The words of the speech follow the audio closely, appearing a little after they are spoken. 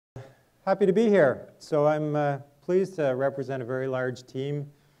Happy to be here. So I'm pleased to represent a very large team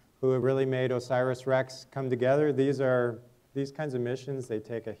who have really made OSIRIS REx come together. These kinds of missions, they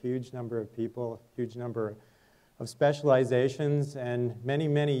take a huge number of people, huge number of specializations, and many,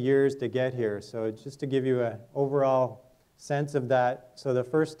 many years to get here. So just to give you an overall sense of that, so the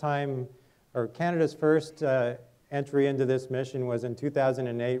first time, or Canada's first entry into this mission was in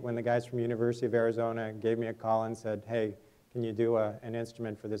 2008 when the guys from University of Arizona gave me a call and said, hey, can you do an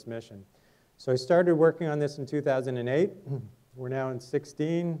instrument for this mission? So I started working on this in 2008. We're now in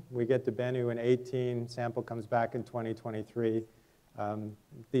 16. We get to Bennu in 18. Sample comes back in 2023.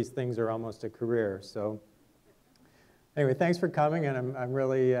 These things are almost a career. So anyway, thanks for coming, and I'm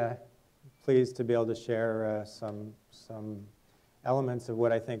really pleased to be able to share some elements of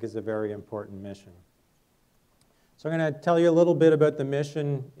what I think is a very important mission. So I'm going to tell you a little bit about the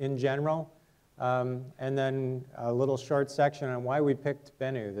mission in general, and then a little short section on why we picked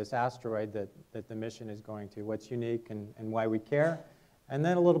Bennu, this asteroid that the mission is going to, what's unique and why we care, and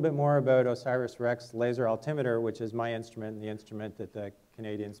then a little bit more about OSIRIS REx laser altimeter, which is my instrument and the instrument that the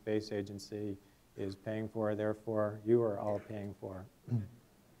Canadian Space Agency is paying for, therefore you are all paying for.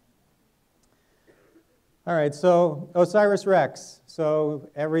 All right, so OSIRIS REx, so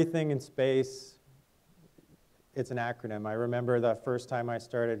everything in space, it's an acronym. I remember the first time I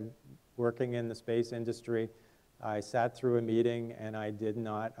started working in the space industry, I sat through a meeting and I did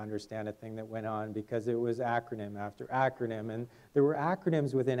not understand a thing that went on because it was acronym after acronym, and there were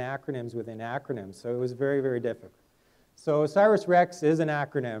acronyms within acronyms within acronyms, so it was very, very difficult. So OSIRIS REx is an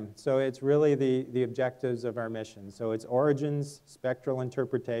acronym, so it's really the objectives of our mission. So it's origins, spectral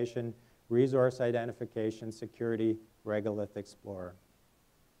interpretation, resource identification, security, regolith explorer.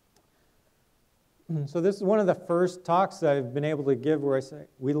 So this is one of the first talks I've been able to give where I say,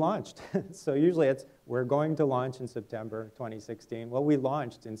 we launched. So usually it's, we're going to launch in September 2016. Well, we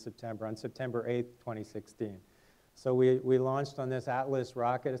launched in September, on September 8th, 2016. So we launched on this Atlas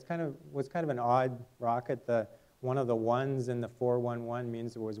rocket. It was kind of an odd rocket. One of the ones in the 411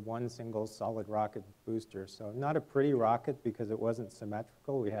 means there was one single solid rocket booster. So not a pretty rocket because it wasn't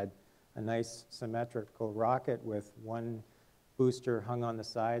symmetrical. We had a nice symmetrical rocket with one booster hung on the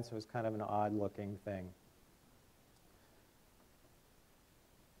side, so it was kind of an odd-looking thing.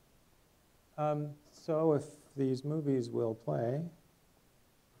 So if these movies will play.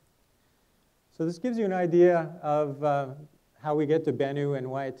 So this gives you an idea of how we get to Bennu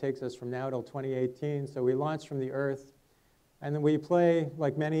and why it takes us from now till 2018. So we launch from the Earth, and then we play,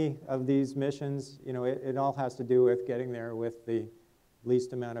 like many of these missions, you know, it all has to do with getting there with the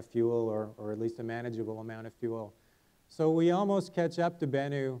least amount of fuel, or at least a manageable amount of fuel. So we almost catch up to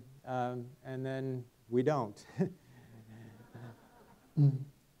Bennu, and then we don't.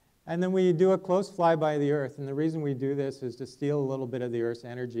 And then we do a close flyby of the Earth, and the reason we do this is to steal a little bit of the Earth's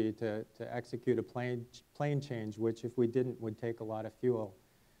energy to execute a plane change, which if we didn't would take a lot of fuel.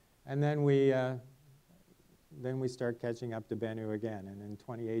 And then we start catching up to Bennu again, and in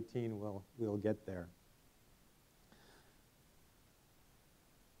 2018 we'll get there.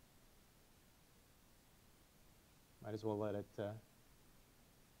 Might as well let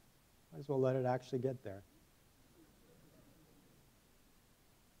it actually get there.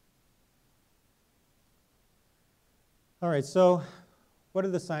 All right, so what are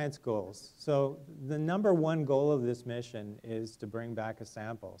the science goals? So the #1 goal of this mission is to bring back a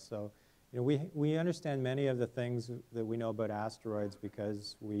sample. So you know, we understand many of the things that we know about asteroids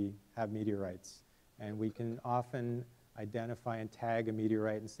because we have meteorites, and we can often identify and tag a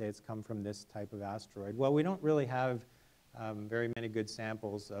meteorite and say it's come from this type of asteroid. Well, we don't really have very many good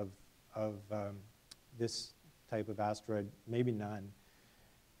samples of this type of asteroid, maybe none.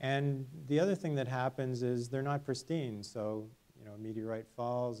 And the other thing that happens is they're not pristine. So, you know, a meteorite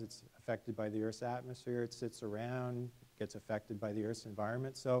falls, it's affected by the Earth's atmosphere, it sits around, gets affected by the Earth's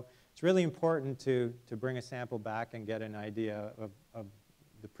environment. So it's really important to bring a sample back and get an idea of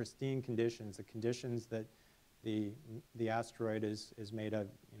the pristine conditions, the conditions that the asteroid is made of,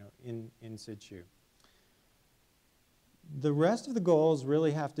 you know, in situ. The rest of the goals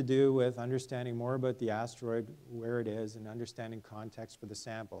really have to do with understanding more about the asteroid, where it is, and understanding context for the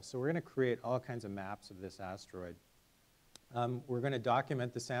sample. So we're going to create all kinds of maps of this asteroid. We're going to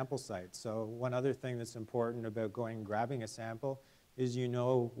document the sample site. So one other thing that's important about going and grabbing a sample is you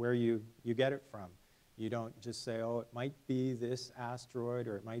know where you get it from. You don't just say, oh, it might be this asteroid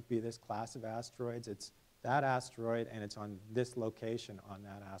or it might be this class of asteroids. It's that asteroid, and it's on this location on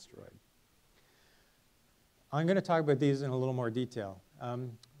that asteroid. I'm going to talk about these in a little more detail.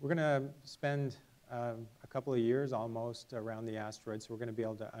 We're going to spend a couple of years almost around the asteroid, so we're going to be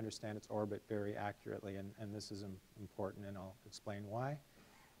able to understand its orbit very accurately, and this is important, and I'll explain why.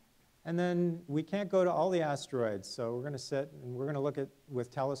 And then we can't go to all the asteroids, so we're going to sit and we're going to look at,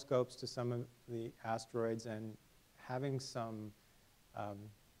 with telescopes, to some of the asteroids, and having some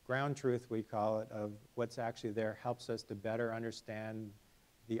ground truth, we call it, of what's actually there helps us to better understand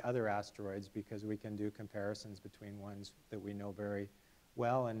the other asteroids, because we can do comparisons between ones that we know very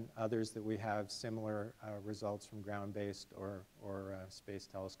well and others that we have similar results from ground-based or space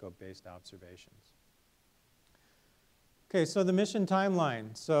telescope-based observations. Okay, so the mission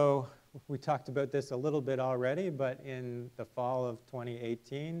timeline. So we talked about this a little bit already, but in the fall of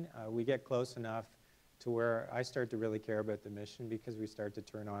 2018, we get close enough to where I start to really care about the mission, because we start to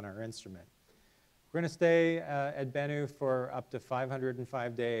turn on our instrument. We're going to stay at Bennu for up to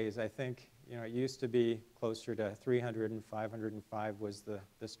 505 days. I think, you know, it used to be closer to 300 and 505 was the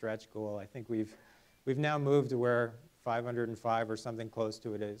stretch goal. I think we've now moved to where 505 or something close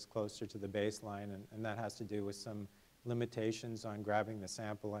to it is closer to the baseline, and that has to do with some limitations on grabbing the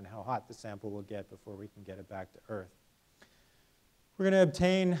sample and how hot the sample will get before we can get it back to Earth. We're going to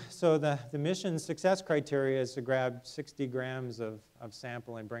obtain, so the mission success criteria is to grab 60 grams of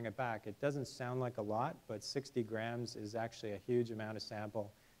sample and bring it back. It doesn't sound like a lot, but 60 grams is actually a huge amount of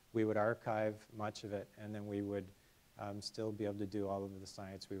sample. We would archive much of it, and then we would still be able to do all of the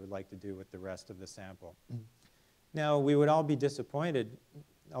science we would like to do with the rest of the sample. Now, we would all be disappointed,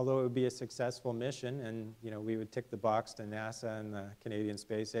 although it would be a successful mission, and you know, we would tick the box to NASA and the Canadian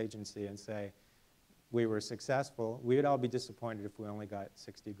Space Agency and say we were successful. We would all be disappointed if we only got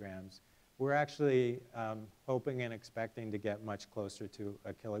 60 grams. We're actually hoping and expecting to get much closer to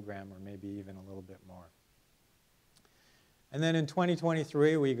a kilogram, or maybe even a little bit more. And then in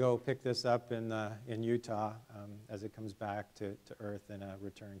 2023, we go pick this up in Utah as it comes back to Earth in a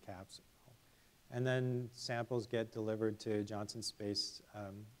return capsule. And then samples get delivered to Johnson Space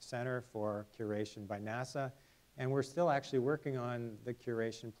Center for curation by NASA. And we're still actually working on the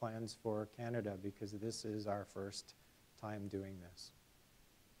curation plans for Canada, because this is our first time doing this.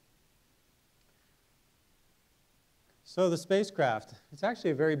 So the spacecraft, it's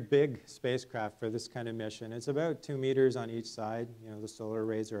actually a very big spacecraft for this kind of mission. It's about 2 meters on each side. You know, the solar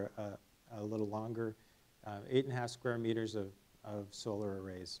arrays are a little longer, 8.5 square meters of solar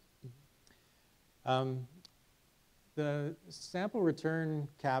arrays. The sample return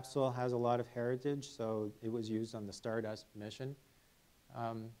capsule has a lot of heritage, so it was used on the Stardust mission.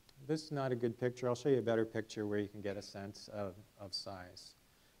 This is not a good picture. I'll show you a better picture where you can get a sense of size.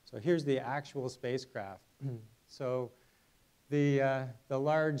 So here's the actual spacecraft. So the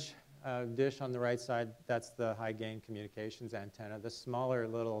large dish on the right side, that's the high-gain communications antenna. The smaller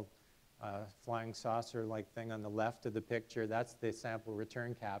little flying saucer-like thing on the left of the picture, that's the sample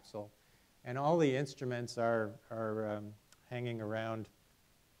return capsule. And all the instruments are hanging around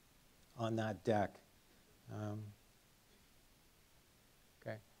on that deck.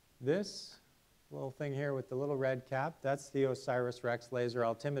 Okay. This little thing here with the little red cap, that's the OSIRIS REx laser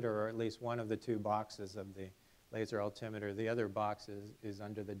altimeter, or at least one of the 2 boxes of the laser altimeter. The other box is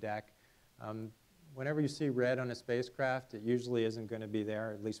under the deck. Whenever you see red on a spacecraft, it usually isn't going to be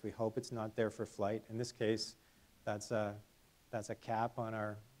there. At least we hope it's not there for flight. In this case, that's a cap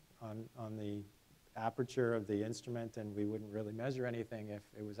on the aperture of the instrument, and we wouldn't really measure anything if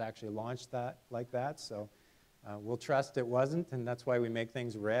it was actually launched like that. So we'll trust it wasn't, and that's why we make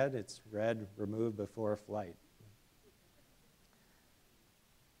things red. It's red, removed before flight.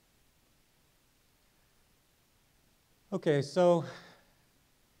 Okay, so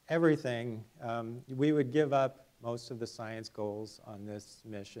everything. We would give up most of the science goals on this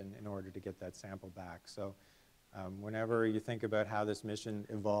mission in order to get that sample back. So whenever you think about how this mission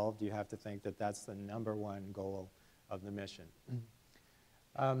evolved, you have to think that that's the #1 goal of the mission.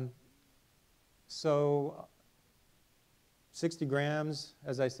 So 60 grams,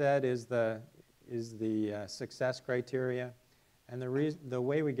 as I said, is the success criteria. And the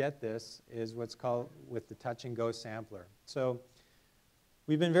way we get this is what's called with the touch-and-go sampler. So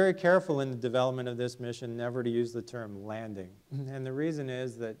we've been very careful in the development of this mission never to use the term landing. And the reason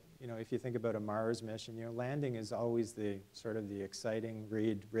is that, you know, if you think about a Mars mission, you know, landing is always the sort of the exciting,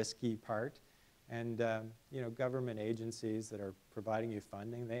 risky part. And, you know, government agencies that are providing you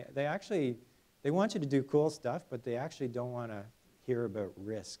funding, they want you to do cool stuff, but they actually don't want to hear about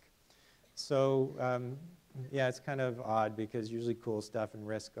risk. So, yeah, it's kind of odd because usually cool stuff and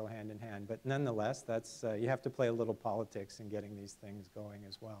risk go hand in hand. But nonetheless, that's, you have to play a little politics in getting these things going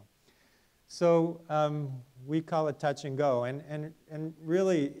as well. So we call it touch and go. And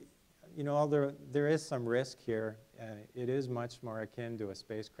really, you know, although there is some risk here, it is much more akin to a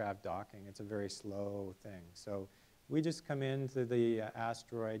spacecraft docking. It's a very slow thing. So we just come into the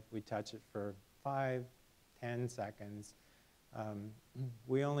asteroid, we touch it for 5, 10 seconds.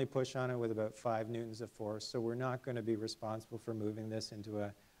 We only push on it with about 5 newtons of force, so we're not going to be responsible for moving this into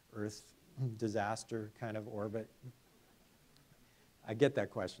a Earth disaster kind of orbit. I get that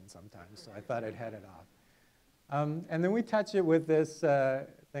question sometimes, so I thought I'd head it off. And then we touch it with this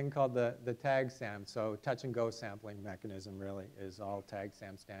thing called the TAG-SAM. So touch and go sampling mechanism really is all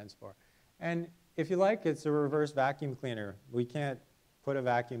TAG-SAM stands for. And if you like, it's a reverse vacuum cleaner. We can't put a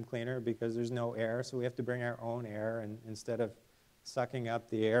vacuum cleaner because there's no air, so we have to bring our own air, and instead of sucking up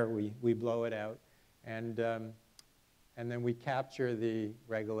the air, we blow it out. And then we capture the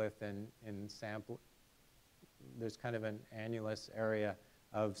regolith in sample. There's kind of an annulus area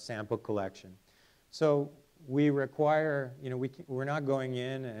of sample collection. So we require, we're not going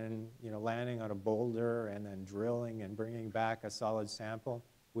in and, landing on a boulder and then drilling and bringing back a solid sample.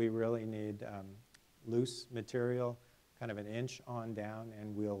 We really need loose material, kind of an inch on down,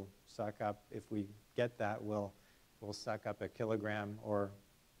 and we'll suck up, if we get that, we'll suck up a kilogram, or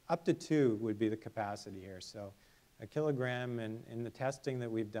up to 2 would be the capacity here. So a kilogram in the testing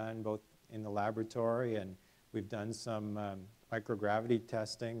that we've done, both in the laboratory, and we've done some microgravity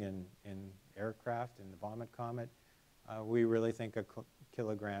testing in aircraft, in the Vomit Comet. We really think a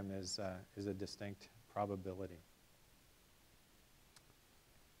kilogram is a distinct probability.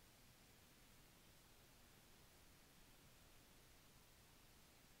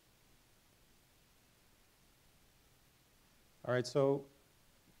 All right, so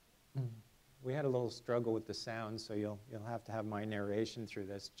we had a little struggle with the sound, so you'll have to have my narration through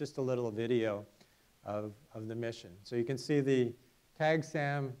this. Just a little video of the mission. So you can see the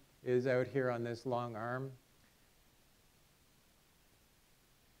TAG-SAM is out here on this long arm.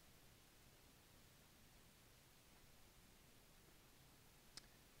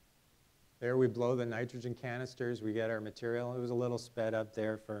 There we blow the nitrogen canisters, we get our material. It was a little sped up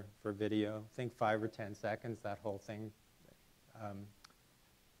there for video. I think 5 or 10 seconds that whole thing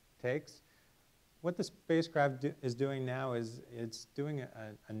takes. What the spacecraft is doing now is it's doing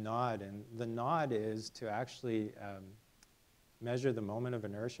a nod, and the nod is to actually measure the moment of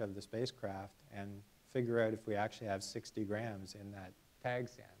inertia of the spacecraft and figure out if we actually have 60 grams in that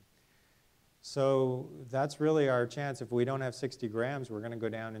TAG-SAM. So that's really our chance. If we don't have 60 grams, we're going to go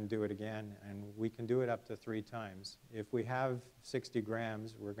down and do it again, and we can do it up to 3 times. If we have 60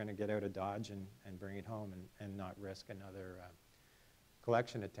 grams, we're going to get out of Dodge and bring it home and not risk another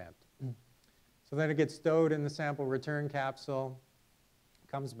collection attempt. So then it gets stowed in the sample return capsule,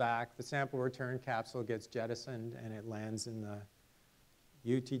 comes back, the sample return capsule gets jettisoned, and it lands in the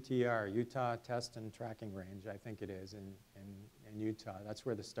UTTR, Utah Test and Tracking Range, I think it is, in Utah. That's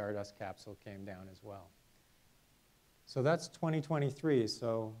where the Stardust capsule came down as well. So that's 2023,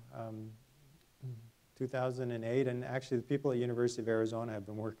 so 2008, and actually the people at University of Arizona have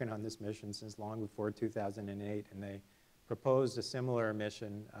been working on this mission since long before 2008, and they proposed a similar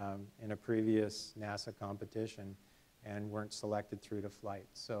mission in a previous NASA competition and weren't selected through to flight.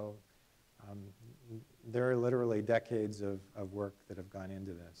 So there are literally decades of work that have gone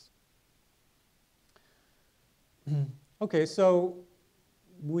into this. Okay, so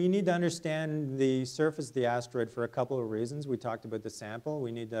we need to understand the surface of the asteroid for a couple of reasons. We talked about the sample.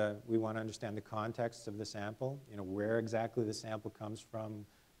 We want to understand the context of the sample, where exactly the sample comes from,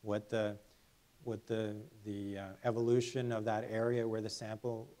 what the evolution of that area where the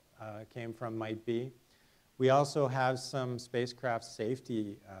sample came from might be. We also have some spacecraft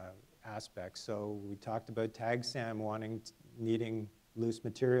safety aspects. So we talked about TAG-SAM needing loose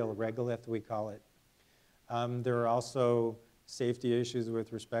material, regolith we call it. There are also safety issues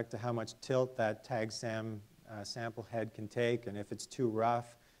with respect to how much tilt that TAG-SAM sample head can take, and if it's too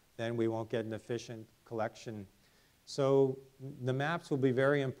rough, then we won't get an efficient collection. So the maps will be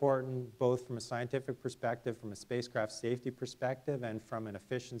very important both from a scientific perspective, from a spacecraft safety perspective, and from an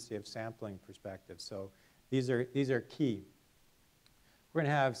efficiency of sampling perspective. So these are key. We're going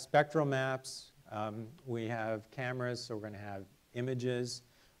to have spectral maps. We have cameras, so we're going to have images.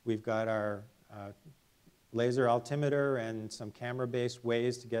 We've got our laser altimeter and some camera-based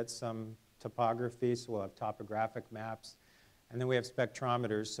ways to get some topography, so we'll have topographic maps. And then we have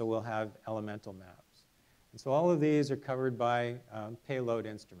spectrometers, so we'll have elemental maps. And so all of these are covered by payload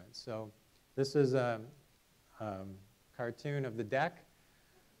instruments. So this is a cartoon of the deck.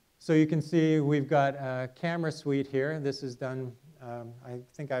 So you can see we've got a camera suite here. This is done, I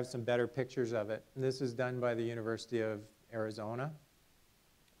think I have some better pictures of it. This is done by the University of Arizona.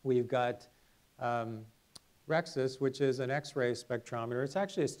 We've got Rexus, which is an X-ray spectrometer. It's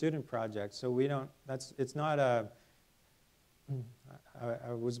actually a student project, so it's not a,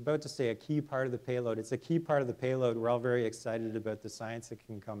 I was about to say a key part of the payload. It's a key part of the payload. We're all very excited about the science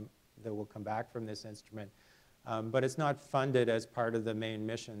that will come back from this instrument. But it's not funded as part of the main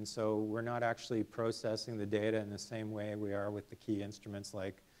mission, so we're not actually processing the data in the same way we are with the key instruments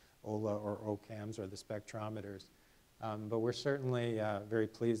like OLA or OCAMs or the spectrometers. But we're certainly very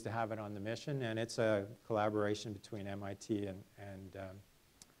pleased to have it on the mission, and it's a collaboration between MIT and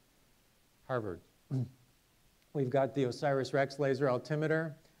Harvard. We've got the OSIRIS REx laser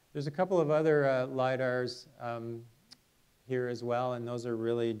altimeter. There's a couple of other LiDARs here as well, and those are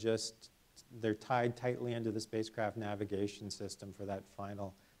really just, they're tied tightly into the spacecraft navigation system for that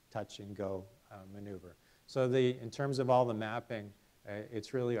final touch and go maneuver. So in terms of all the mapping,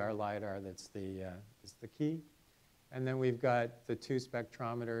 it's really our LiDAR that's is the key. And then we've got the two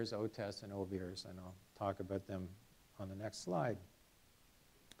spectrometers, OTES and OVIRS, and I'll talk about them on the next slide.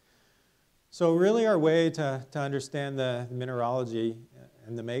 So really our way to understand the mineralogy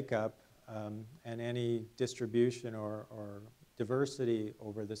and the makeup and any distribution or diversity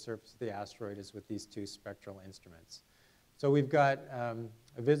over the surface of the asteroid is with these two spectral instruments. So we've got a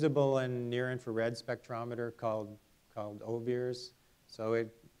visible and near-infrared spectrometer called OVIRS. So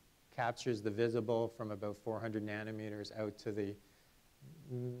it captures the visible from about 400 nanometers out to the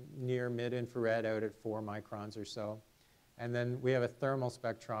near mid-infrared out at 4 microns or so. And then we have a thermal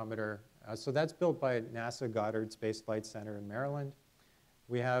spectrometer. So that's built by NASA Goddard Space Flight Center in Maryland.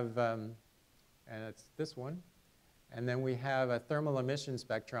 We have, and it's this one. And then we have a thermal emission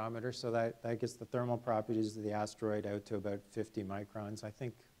spectrometer, so that gets the thermal properties of the asteroid out to about 50 microns. I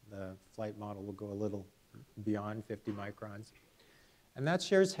think the flight model will go a little beyond 50 microns. And that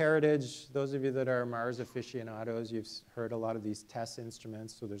shares heritage. Those of you that are Mars aficionados, you've heard a lot of these TESS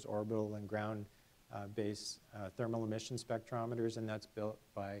instruments. So there's orbital and ground-based thermal emission spectrometers, and that's built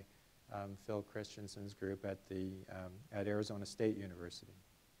by Phil Christensen's group at Arizona State University.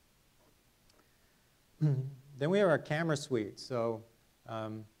 Then we have our camera suite. So,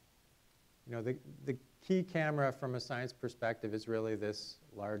 you know, the key camera from a science perspective is really this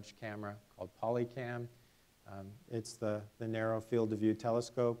large camera called Polycam. It's the narrow field of view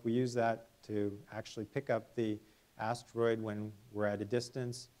telescope. We use that to actually pick up the asteroid when we're at a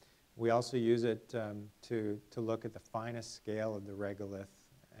distance. We also use it to look at the finest scale of the regolith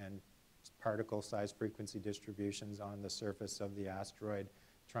and particle size frequency distributions on the surface of the asteroid,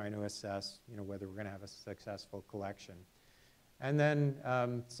 trying to assess, you know, whether we're going to have a successful collection. And then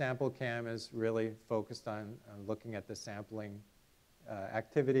sample cam is really focused on looking at the sampling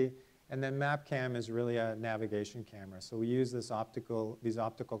activity. And then MapCam is really a navigation camera. So we use these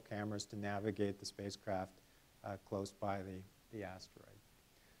optical cameras to navigate the spacecraft close by the asteroid.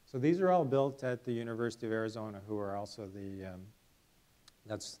 So these are all built at the University of Arizona, who are also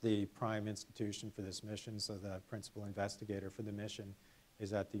that's the prime institution for this mission. So the principal investigator for the mission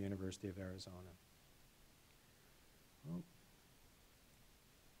is at the University of Arizona. Oh.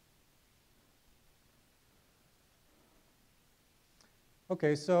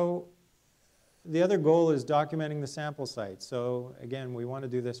 Okay, so the other goal is documenting the sample site. So again, we want to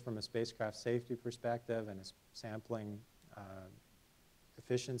do this from a spacecraft safety perspective and a sampling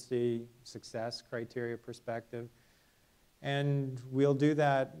efficiency, success criteria perspective. And we'll do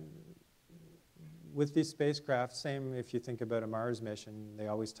that with these spacecraft. Same if you think about a Mars mission, they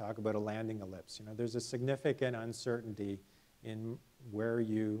always talk about a landing ellipse. You know, there's a significant uncertainty in where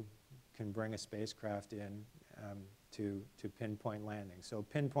you can bring a spacecraft in to pinpoint landing. So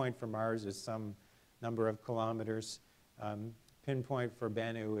pinpoint for Mars is some number of kilometers. Pinpoint for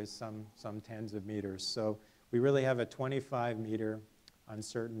Bennu is some tens of meters. So we really have a 25-meter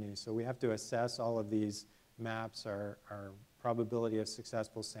uncertainty. So we have to assess all of these maps, our probability of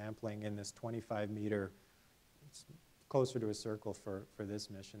successful sampling in this 25-meter. It's closer to a circle for this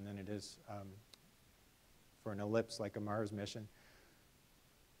mission than it is for an ellipse like a Mars mission.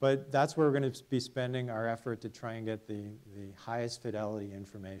 But that's where we're going to be spending our effort to try and get the highest fidelity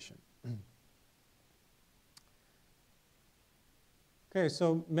information. Okay,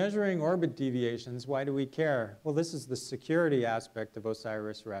 so measuring orbit deviations, why do we care? Well, this is the security aspect of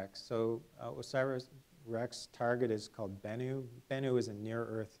OSIRIS REx. So OSIRIS REx target is called Bennu. Bennu is a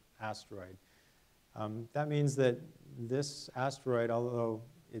near-Earth asteroid. That means that this asteroid, although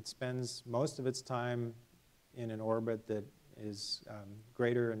it spends most of its time in an orbit that is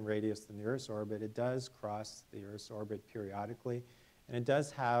greater in radius than the Earth's orbit, it does cross the Earth's orbit periodically, and it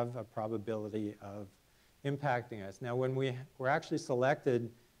does have a probability of impacting us. Now, when we were actually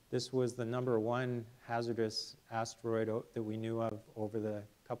selected, this was the #1 hazardous asteroid that we knew of over the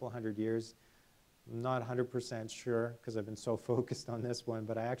couple hundred years. I'm not 100% sure because I've been so focused on this one,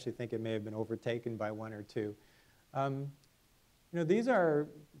 but I actually think it may have been overtaken by one or two. You know, these are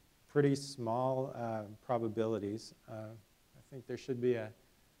pretty small probabilities. I think there should be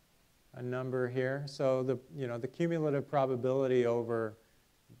a number here. So the cumulative probability over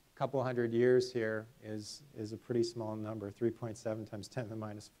a couple hundred years here is a pretty small number, 3.7 times 10 to the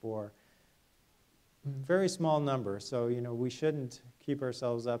minus 4. Very small number, so we shouldn't keep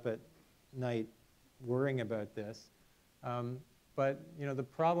ourselves up at night worrying about this. But the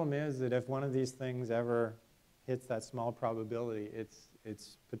problem is that if one of these things ever hits that small probability,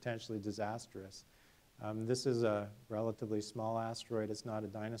 it's potentially disastrous. This is a relatively small asteroid. It's not a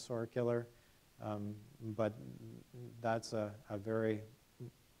dinosaur killer, but that's a very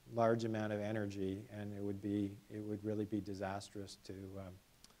large amount of energy, and it would really be disastrous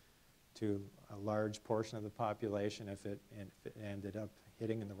to a large portion of the population if it ended up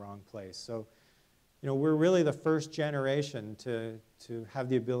hitting in the wrong place. So, we're really the first generation to have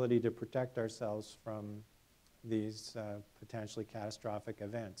the ability to protect ourselves from these potentially catastrophic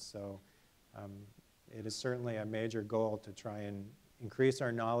events. So it is certainly a major goal to try and increase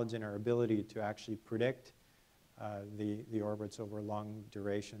our knowledge and our ability to actually predict the orbits over long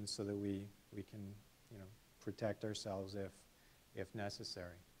durations so that we can protect ourselves if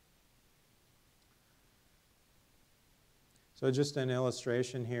necessary. So just an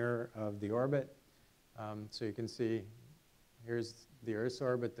illustration here of the orbit. So you can see here's the Earth's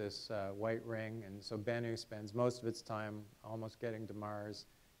orbit, this white ring, and so Bennu spends most of its time almost getting to Mars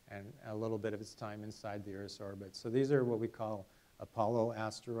and a little bit of its time inside the Earth's orbit. So these are what we call Apollo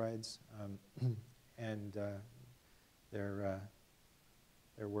asteroids, and they're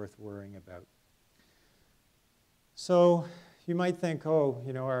worth worrying about. So you might think, oh,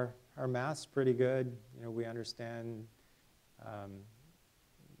 our math's pretty good. We understand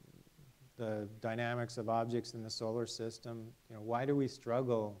the dynamics of objects in the solar system. Why do we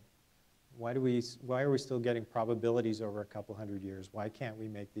struggle? Why are we still getting probabilities over a couple hundred years? Why can't we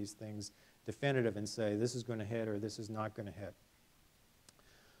make these things definitive and say this is going to hit or this is not going to hit?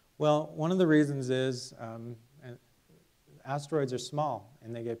 Well, one of the reasons is asteroids are small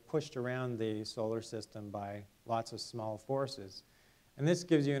and they get pushed around the solar system by lots of small forces. And this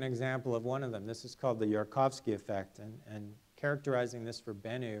gives you an example of one of them. This is called the Yarkovsky effect, and characterizing this for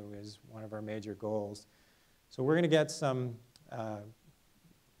Bennu is one of our major goals. So we're going to get some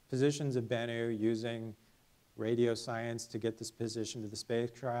positions of Bennu using radio science to get this position to the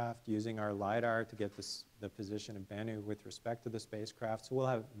spacecraft, using our LiDAR to get the position of Bennu with respect to the spacecraft. So we'll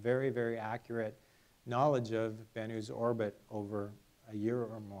have very, very accurate knowledge of Bennu's orbit over a year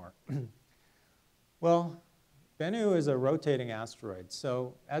or more. Well, Bennu is a rotating asteroid.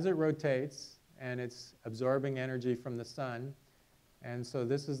 So as it rotates, and it's absorbing energy from the sun, and so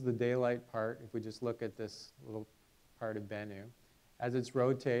this is the daylight part, if we just look at this little part of Bennu. As it's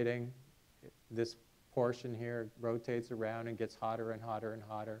rotating, this portion here rotates around and gets hotter and hotter and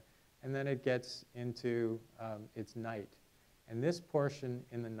hotter, and then it gets into its night. And this portion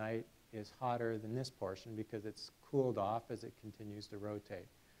in the night is hotter than this portion because it's cooled off as it continues to rotate.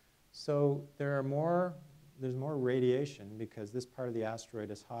 So there's more radiation because this part of the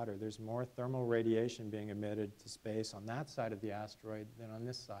asteroid is hotter. There's more thermal radiation being emitted to space on that side of the asteroid than on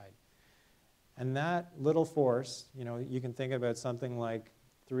this side. And that little force, you can think about something like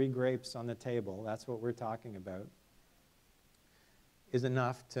 3 grapes on the table, that's what we're talking about, is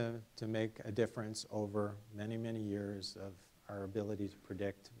enough to make a difference over many, many years of our ability to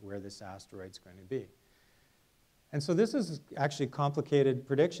predict where this asteroid's going to be. And so this is actually complicated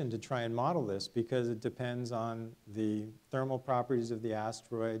prediction to try and model this because it depends on the thermal properties of the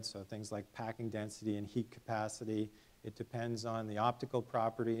asteroid, so things like packing density and heat capacity. It depends on the optical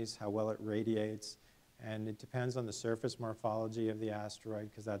properties, how well it radiates, and it depends on the surface morphology of the asteroid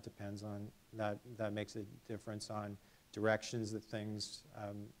because that depends on, that makes a difference on directions that things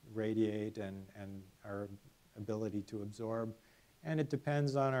radiate and our ability to absorb. And it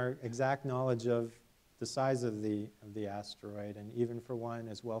depends on our exact knowledge of the size of the asteroid, and even for one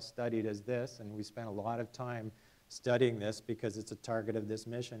as well studied as this, and we spent a lot of time studying this because it's a target of this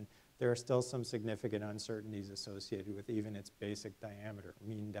mission, there are still some significant uncertainties associated with even its basic diameter,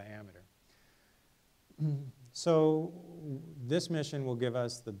 mean diameter. So this mission will give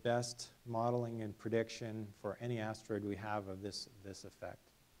us the best modeling and prediction for any asteroid we have of this effect.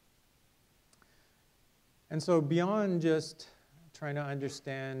 And so beyond just trying to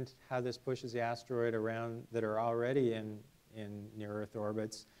understand how this pushes the asteroid around that are already in near-Earth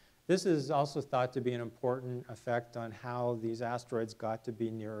orbits, this is also thought to be an important effect on how these asteroids got to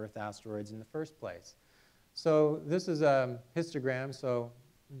be near-Earth asteroids in the first place. So this is a histogram, so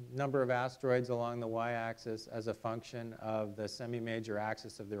number of asteroids along the y-axis as a function of the semi-major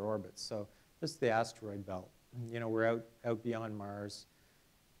axis of their orbits. So this is the asteroid belt. We're out beyond Mars,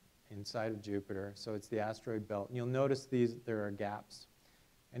 inside of Jupiter, so it's the asteroid belt. And you'll notice there are gaps.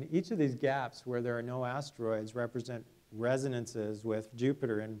 And each of these gaps where there are no asteroids represent resonances with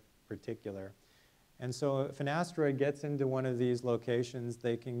Jupiter in particular. And so if an asteroid gets into one of these locations,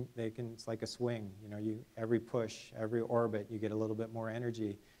 it's like a swing. You know, every push, every orbit, you get a little bit more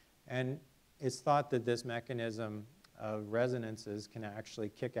energy. And it's thought that this mechanism of resonances can actually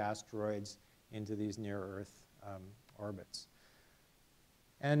kick asteroids into these near-Earth orbits.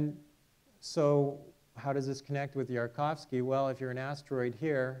 And so how does this connect with Yarkovsky? Well, if you're an asteroid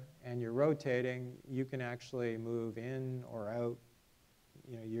here and you're rotating, you can actually move in or out.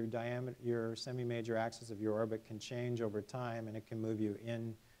 You know, your diameter, your semi-major axis of your orbit can change over time, and it can move you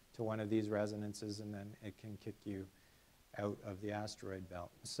in to one of these resonances, and then it can kick you out of the asteroid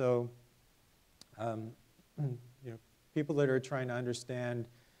belt. So, you know, people that are trying to understand,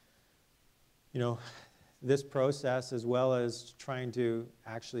 you know, this process, as well as trying to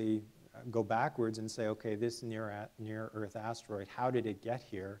actually go backwards and say, okay, this near-Earth asteroid, how did it get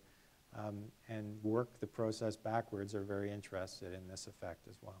here? And work the process backwards, are very interested in this effect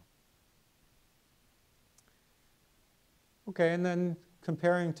as well. Okay, and then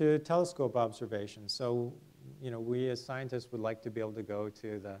comparing to telescope observations. So, you know, we as scientists would like to be able to go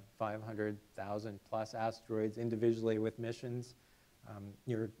to the 500,000 plus asteroids individually with missions.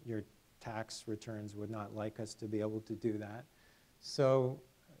 Your tax returns would not like us to be able to do that. So,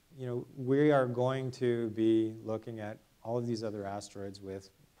 you know, we are going to be looking at all of these other asteroids with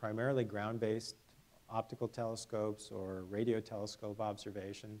primarily ground-based optical telescopes or radio telescope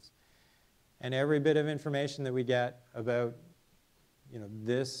observations. And every bit of information that we get about, you know,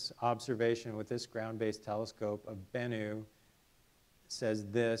 this observation with this ground-based telescope of Bennu says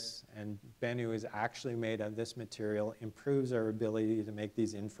this, and Bennu is actually made of this material, improves our ability to make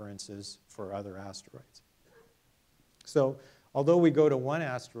these inferences for other asteroids. So although we go to one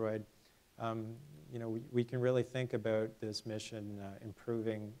asteroid, you know, we can really think about this mission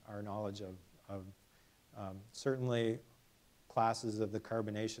improving our knowledge of certainly classes of the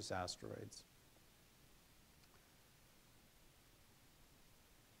carbonaceous asteroids.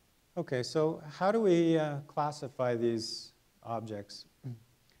 Okay, so how do we classify these objects?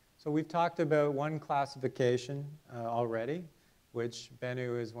 So we've talked about one classification already, which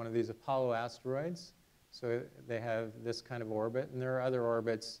Bennu is one of these Apollo asteroids. So they have this kind of orbit, and there are other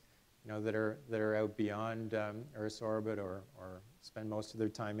orbits, you know, that are out beyond Earth's orbit or spend most of their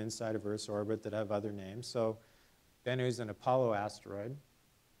time inside of Earth's orbit that have other names. So Bennu is an Apollo asteroid.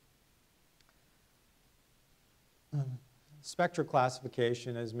 Spectral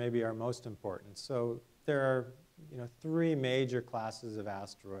classification is maybe our most important. So there are, you know, three major classes of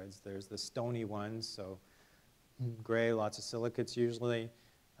asteroids. There's the stony ones, so gray, lots of silicates usually.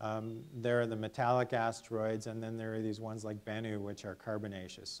 There are the metallic asteroids, and then there are these ones like Bennu, which are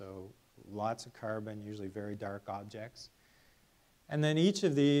carbonaceous, so lots of carbon, usually very dark objects. And then each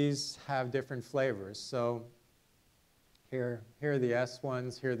of these have different flavors. So here are the S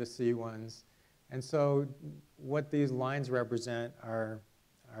ones, here are the C ones. And so what these lines represent are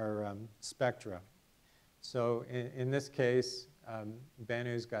spectra. So in this case,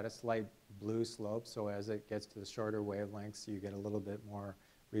 Bennu's got a slight blue slope, so as it gets to the shorter wavelengths, you get a little bit more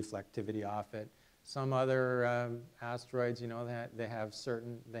reflectivity off it. Some other asteroids, you know, they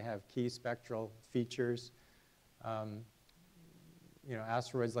have key spectral features. You know,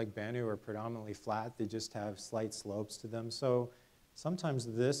 asteroids like Bennu are predominantly flat. They just have slight slopes to them. So sometimes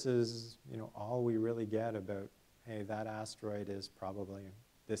this is, you know, all we really get about, hey, that asteroid is probably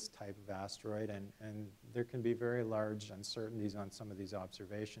this type of asteroid, and there can be very large uncertainties on some of these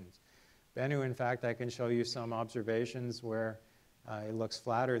observations. Bennu, in fact, I can show you some observations where it looks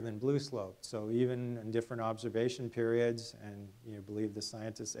flatter than blue slope. So even in different observation periods, and you know, believe the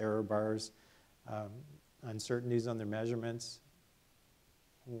scientists' error bars, uncertainties on their measurements,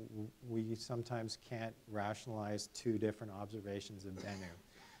 we sometimes can't rationalize two different observations of Bennu.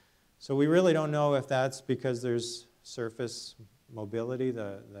 So we really don't know if that's because there's surface mobility,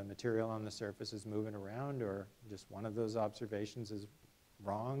 the material on the surface is moving around, or just one of those observations is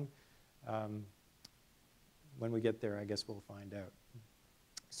wrong. When we get there, I guess we'll find out.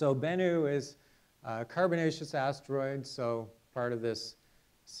 So Bennu is a carbonaceous asteroid, so part of this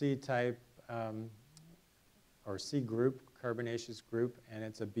C-type or C group, carbonaceous group, and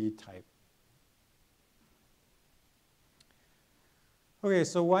it's a B-type. Okay,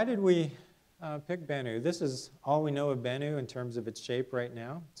 so why did we pick Bennu? This is all we know of Bennu in terms of its shape right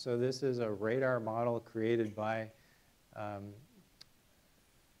now. So this is a radar model created by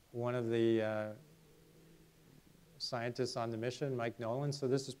one of the scientists on the mission, Mike Nolan. So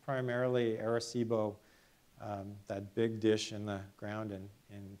this is primarily Arecibo, that big dish in the ground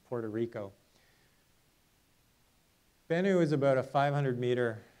in Puerto Rico. Bennu is about a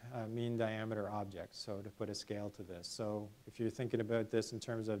 500-meter mean diameter object, so to put a scale to this. So if you're thinking about this in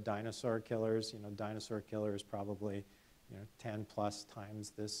terms of dinosaur killers, dinosaur killer is probably 10 plus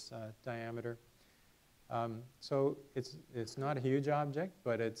times this diameter. So it's not a huge object,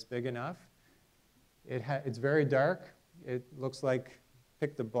 but it's big enough. It's very dark. It looks like,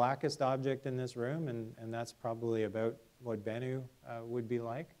 pick the blackest object in this room, and that's probably about what Bennu would be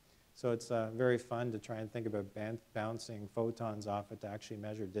like. So it's very fun to try and think about bouncing photons off it to actually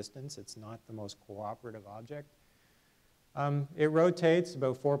measure distance. It's not the most cooperative object. It rotates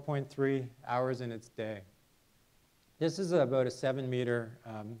about 4.3 hours in its day. This is about a 7-meter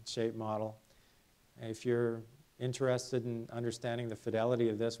shape model. If you're interested in understanding the fidelity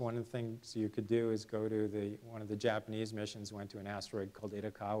of this, one of the things you could do is go to one of the Japanese missions went to an asteroid called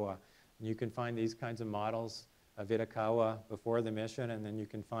Itokawa. And you can find these kinds of models of Itokawa before the mission, and then you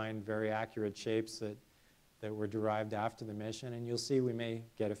can find very accurate shapes that were derived after the mission. And you'll see we may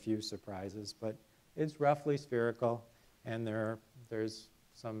get a few surprises, but it's roughly spherical, and there's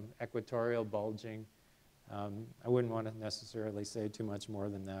some equatorial bulging. I wouldn't want to necessarily say too much more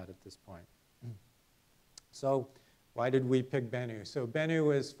than that at this point. So why did we pick Bennu? So Bennu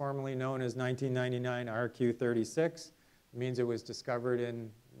was formerly known as 1999 RQ-36. It means it was discovered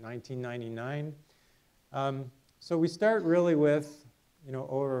in 1999. So we start really with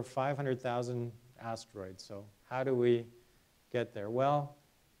over 500,000 asteroids. So how do we get there? Well,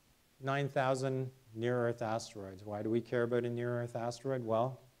 9,000 near-Earth asteroids. Why do we care about a near-Earth asteroid?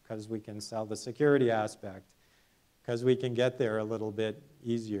 Well, because we can sell the security aspect, because we can get there a little bit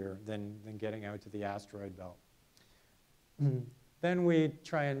easier than getting out to the asteroid belt. Then we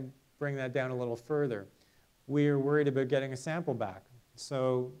try and bring that down a little further. We're worried about getting a sample back.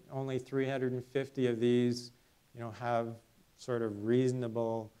 So only 350 of these have sort of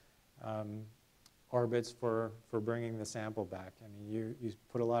reasonable orbits for bringing the sample back. I mean, you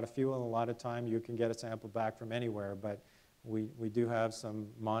put a lot of fuel and a lot of time, you can get a sample back from anywhere, but we do have some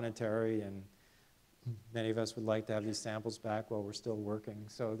monetary, and many of us would like to have these samples back while we're still working.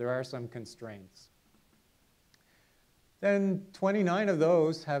 So there are some constraints. Then 29 of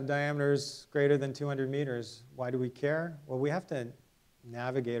those have diameters greater than 200 meters. Why do we care? Well, we have to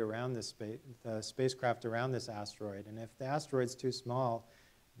navigate around the spacecraft around this asteroid. And if the asteroid's too small,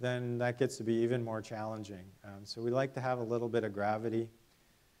 then that gets to be even more challenging. So we like to have a little bit of gravity.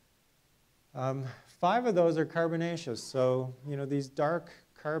 5 of those are carbonaceous. So these dark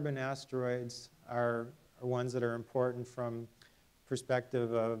carbon asteroids are ones that are important from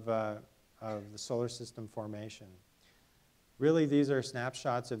perspective of the solar system formation. Really, these are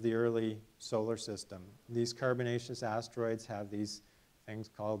snapshots of the early solar system. These carbonaceous asteroids have these things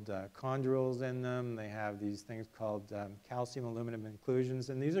called chondrules in them. They have these things called calcium aluminum inclusions,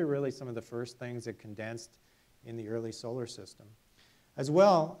 and these are really some of the first things that condensed in the early solar system. As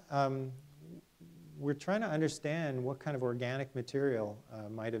well, we're trying to understand what kind of organic material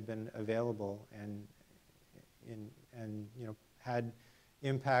might have been available and had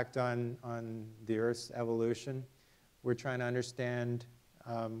impact on the Earth's evolution. We're trying to understand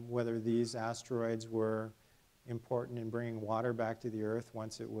whether these asteroids were important in bringing water back to the Earth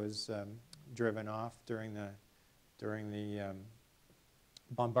once it was driven off during the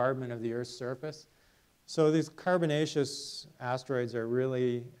bombardment of the Earth's surface. So these carbonaceous asteroids are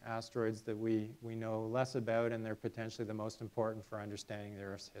really asteroids that we know less about, and they're potentially the most important for understanding the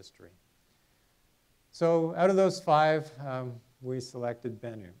Earth's history. So out of those 5, we selected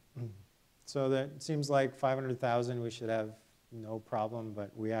Bennu. So that seems like 500,000 we should have no problem, but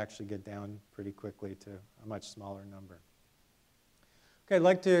we actually get down pretty quickly to a much smaller number. Okay, I'd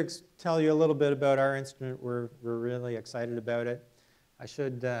like to tell you a little bit about our instrument. We're really excited about it. I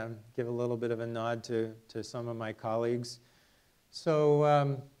should give a little bit of a nod to some of my colleagues.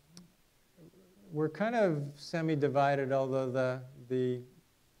 So we're kind of semi-divided, although the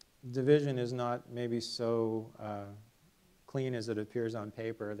division is not maybe so clean as it appears on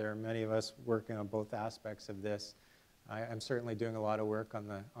paper. There are many of us working on both aspects of this. I'm certainly doing a lot of work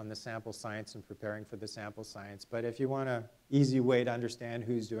on the sample science and preparing for the sample science. But if you want an easy way to understand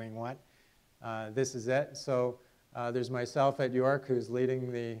who's doing what, this is it. So there's myself at York, who's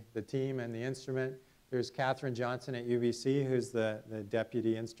leading the team and the instrument. There's Catherine Johnson at UBC, who's the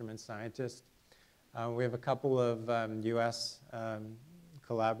deputy instrument scientist. We have a couple of US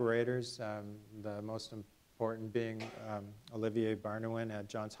collaborators, the most important being Olivier Barnewin at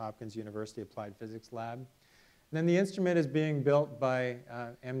Johns Hopkins University Applied Physics Lab. And then the instrument is being built by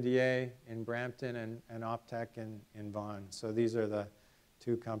MDA in Brampton and Optech in Vaughan. So these are the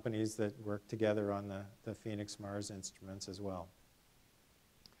 2 companies that work together on the Phoenix Mars instruments as well.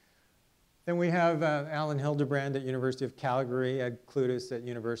 Then we have Alan Hildebrand at University of Calgary, Ed Clutis at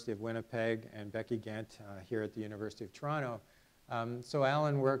University of Winnipeg, and Becky Gant here at the University of Toronto. So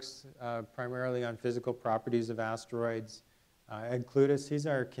Alan works primarily on physical properties of asteroids. Ed Clutis, he's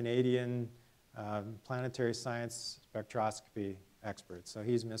our Canadian Planetary Science spectroscopy expert. So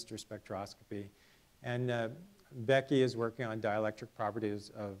he's Mr. Spectroscopy. And Becky is working on dielectric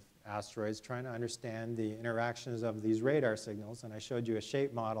properties of asteroids, trying to understand the interactions of these radar signals. And I showed you a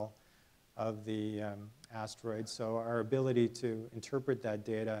shape model of the asteroid. So our ability to interpret that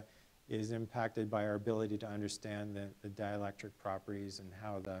data is impacted by our ability to understand the dielectric properties and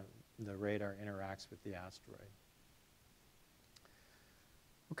how the radar interacts with the asteroid.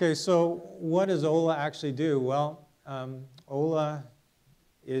 Okay, so what does OLA actually do? Well, OLA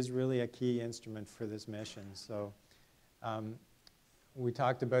is really a key instrument for this mission. So we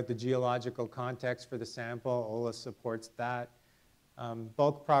talked about the geological context for the sample. OLA supports that.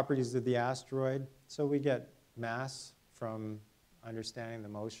 Bulk properties of the asteroid. So we get mass from understanding the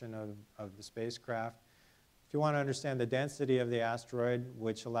motion of the spacecraft. If you want to understand the density of the asteroid,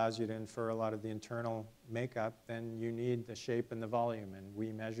 which allows you to infer a lot of the internal makeup, then you need the shape and the volume, and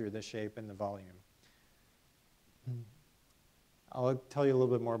we measure the shape and the volume. I'll tell you a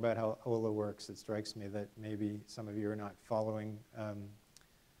little bit more about how OLA works. It strikes me that maybe some of you are not following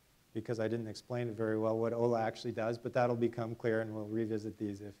because I didn't explain it very well what OLA actually does, but that'll become clear, and we'll revisit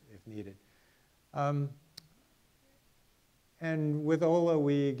these if needed. And with OLA,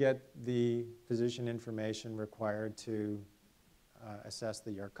 we get the position information required to assess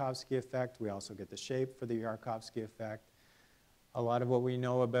the Yarkovsky effect. We also get the shape for the Yarkovsky effect. A lot of what we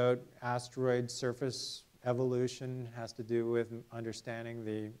know about asteroid surface evolution has to do with understanding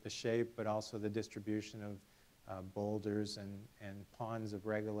the shape, but also the distribution of boulders and ponds of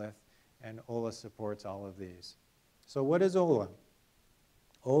regolith, and OLA supports all of these. So what is OLA?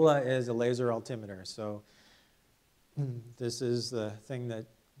 OLA is a laser altimeter. So this is the thing that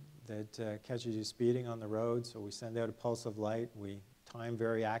catches you speeding on the road. So we send out a pulse of light. We time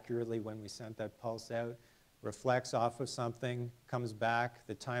very accurately when we sent that pulse out, reflects off of something, comes back.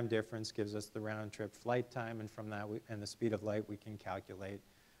 The time difference gives us the round trip flight time, and from that, and the speed of light, we can calculate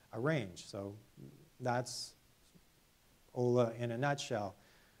a range. So that's OLA in a nutshell.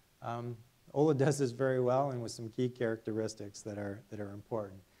 OLA does this very well and with some key characteristics that are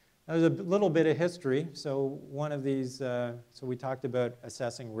important. There's a little bit of history. So one of these, so we talked about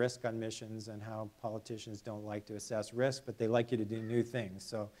assessing risk on missions and how politicians don't like to assess risk, but they like you to do new things.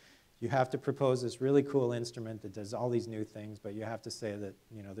 So you have to propose this really cool instrument that does all these new things, but you have to say that,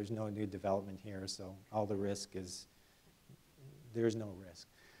 you know, there's no new development here, so all the risk is, there's no risk.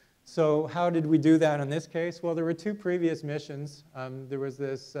 So how did we do that in this case? Well, there were two previous missions. There was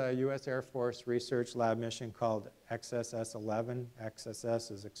this US Air Force Research Lab mission called XSS-11.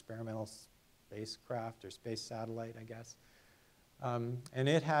 XSS is experimental spacecraft or space satellite, I guess. And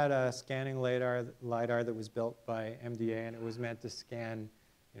it had a scanning lidar that was built by MDA, and it was meant to scan,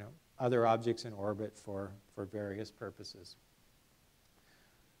 you know, other objects in orbit for various purposes.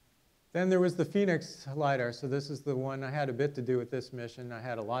 Then there was the Phoenix LiDAR. So this is the one I had a bit to do with this mission. I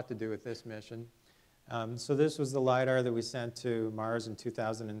had a lot to do with this mission. So this was the LiDAR that we sent to Mars in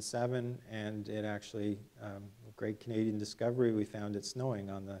 2007, and it actually, a great Canadian discovery, we found it snowing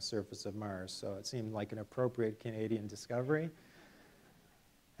on the surface of Mars. So it seemed like an appropriate Canadian discovery.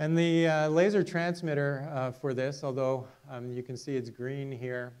 And the laser transmitter for this, although you can see it's green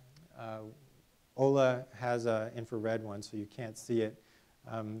here, OLA has an infrared one, so you can't see it.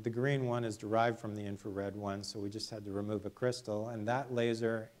 The green one is derived from the infrared one, so we just had to remove a crystal. And that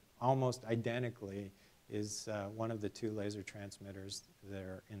laser, almost identically, is one of the two laser transmitters that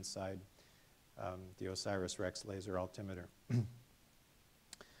are inside the OSIRIS REx laser altimeter.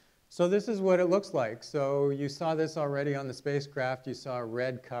 So this is what it looks like. So you saw this already on the spacecraft. You saw a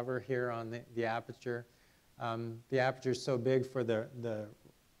red cover here on the aperture. The aperture is so big for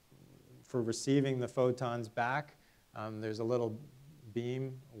receiving the photons back. There's a little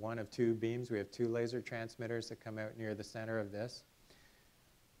beam, one of two beams. We have two laser transmitters that come out near the center of this.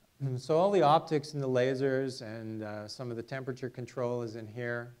 So all the optics in the lasers and some of the temperature control is in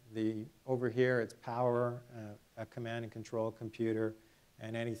here. Over here it's power, a command and control computer,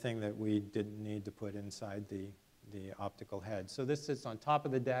 and anything that we didn't need to put inside the optical head. So this sits on top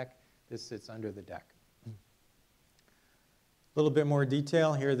of the deck, this sits under the deck. A little bit more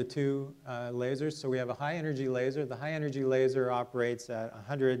detail. Here are the two lasers. So we have a high-energy laser. The high-energy laser operates at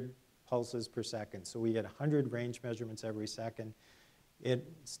 100 pulses per second. So we get 100 range measurements every second. It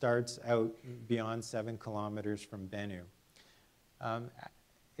starts out beyond 7 kilometers from Bennu.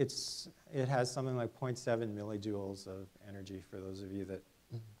 It has something like 0.7 millijoules of energy for those of you that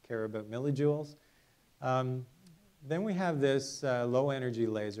care about millijoules. Then we have this low energy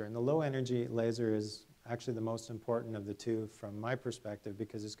laser, and the low energy laser is actually the most important of the two from my perspective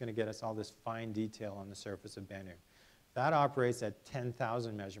because it's going to get us all this fine detail on the surface of Bennu. That operates at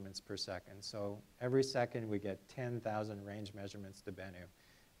 10,000 measurements per second. So every second we get 10,000 range measurements to Bennu.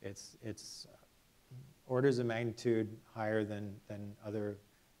 It's orders of magnitude higher than other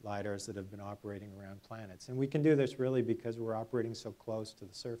LiDARs that have been operating around planets. And we can do this really because we're operating so close to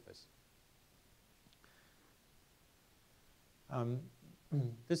the surface.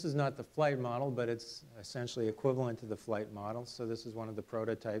 This is not the flight model, but it's essentially equivalent to the flight model. So this is one of the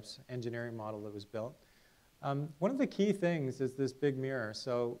prototypes, engineering model that was built. One of the key things is this big mirror.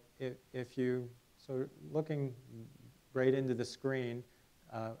 So so looking right into the screen,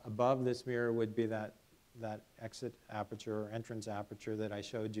 above this mirror would be that exit aperture or entrance aperture that I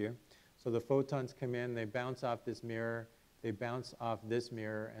showed you. So the photons come in, they bounce off this mirror, they bounce off this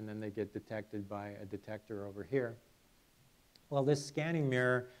mirror, and then they get detected by a detector over here. Well, this scanning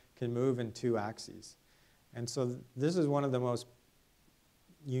mirror can move in 2 axes. And so this is one of the most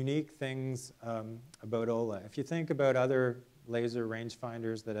unique things about OLA. If you think about other laser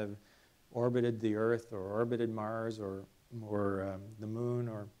rangefinders that have orbited the Earth or orbited Mars or the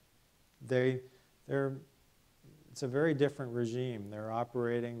Moon, it's a very different regime. They're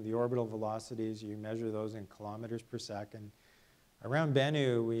operating the orbital velocities. You measure those in kilometers per second. Around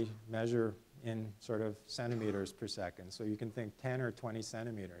Bennu, we measure in sort of centimeters per second. So you can think 10 or 20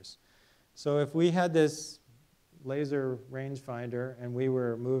 centimeters. So if we had this laser rangefinder and we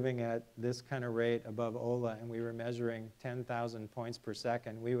were moving at this kind of rate above OLA and we were measuring 10,000 points per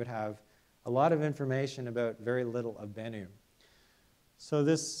second, we would have a lot of information about very little of Bennu. So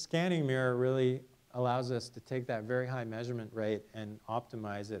this scanning mirror really allows us to take that very high measurement rate and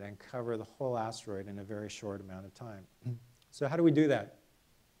optimize it and cover the whole asteroid in a very short amount of time. So how do we do that?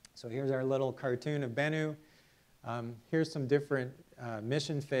 So here's our little cartoon of Bennu. Here's some different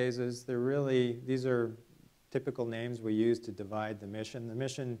mission phases. These are typical names we use to divide the mission. The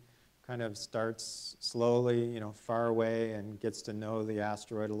mission kind of starts slowly, far away and gets to know the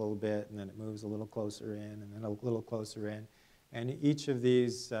asteroid a little bit, and then it moves a little closer in, and then a little closer in. And each of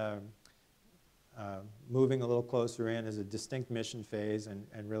these moving a little closer in is a distinct mission phase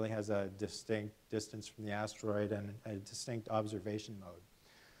and really has a distinct distance from the asteroid and a distinct observation mode.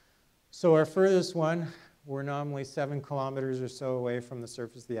 So our furthest one, we're nominally 7 kilometers or so away from the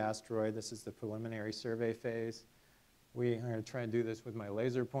surface of the asteroid. This is the preliminary survey phase. I'm going to try and do this with my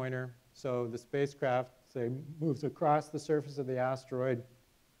laser pointer. So the spacecraft, moves across the surface of the asteroid,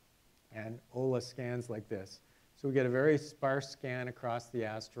 and OLA scans like this. So we get a very sparse scan across the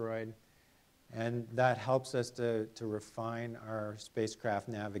asteroid, and that helps us to refine our spacecraft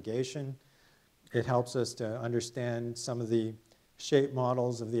navigation. It helps us to understand some of the shape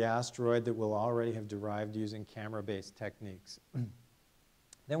models of the asteroid that we'll already have derived using camera-based techniques.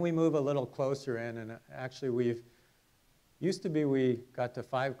 Then we move a little closer in, and actually we got to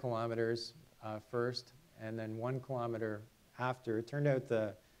 5 kilometers first, and then 1 kilometer after. It turned out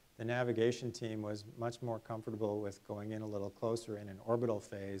the navigation team was much more comfortable with going in a little closer in an orbital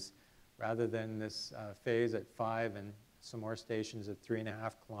phase rather than this phase at 5 and some more stations at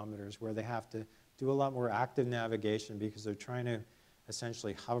 3.5 kilometers where they have to do a lot more active navigation because they're trying to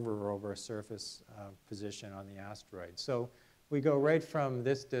essentially hover over a surface position on the asteroid. So we go right from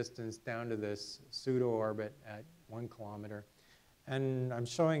this distance down to this pseudo-orbit at 1 kilometer. And I'm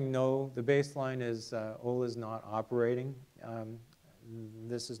showing the baseline is OLA is not operating.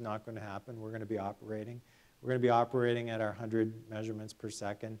 This is not going to happen. We're going to be operating. We're going to be operating at our 100 measurements per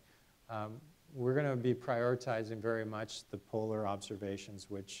second. We're going to be prioritizing very much the polar observations,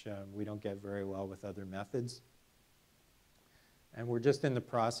 which we don't get very well with other methods. And we're just in the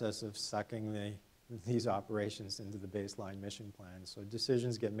process of sucking these operations into the baseline mission plan. So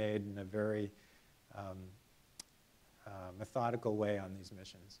decisions get made in a very methodical way on these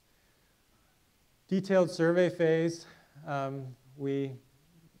missions. Detailed survey phase, we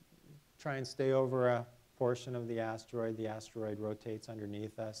try and stay over a portion of the asteroid. The asteroid rotates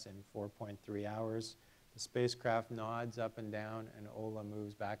underneath us in 4.3 hours. The spacecraft nods up and down, and OLA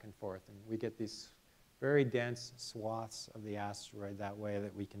moves back and forth. And we get these very dense swaths of the asteroid that way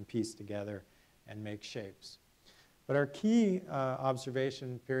that we can piece together and make shapes. But our key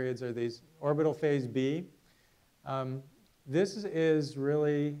observation periods are these orbital phase B. This is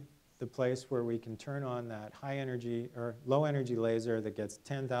really the place where we can turn on that high energy or low energy laser that gets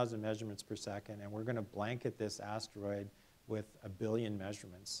 10,000 measurements per second, and we're going to blanket this asteroid with 1 billion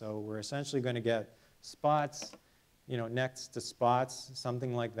measurements. So we're essentially going to get spots, next to spots,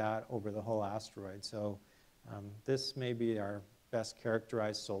 something like that over the whole asteroid. So this may be our best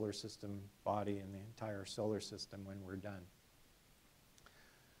characterized solar system body in the entire solar system when we're done.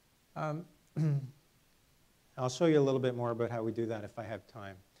 I'll show you a little bit more about how we do that if I have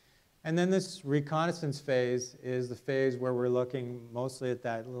time. And then this reconnaissance phase is the phase where we're looking mostly at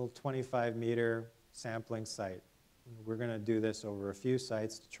that little 25-meter sampling site. We're going to do this over a few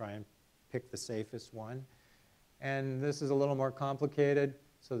sites to try and pick the safest one. And this is a little more complicated.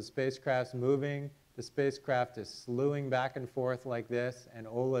 So the spacecraft's moving. The spacecraft is slewing back and forth like this, and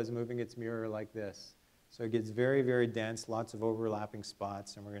OLA is moving its mirror like this. So it gets very, very dense, lots of overlapping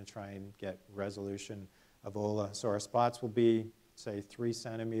spots, and we're going to try and get resolution of OLA. So our spots will be, say, 3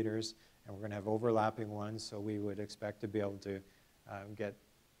 centimeters, and we're going to have overlapping ones, so we would expect to be able to get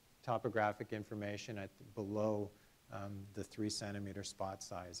topographic information at below the 3 centimeter spot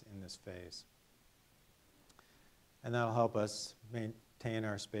size in this phase. And that'll help us maintain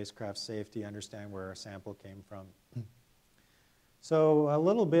our spacecraft safety, understand where our sample came from. So a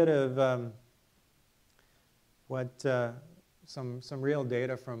little bit of some real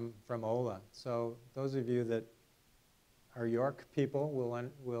data from OLA. So those of you that are York people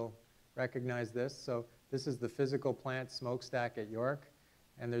will recognize this. So this is the physical plant smokestack at York,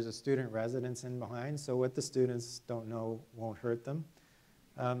 and there's a student residence in behind. So what the students don't know won't hurt them.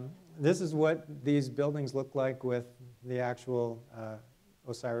 This is what these buildings look like with the actual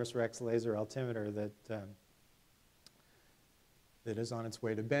OSIRIS REx laser altimeter that is on its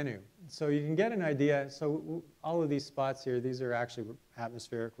way to Bennu. So you can get an idea. So all of these spots here, these are actually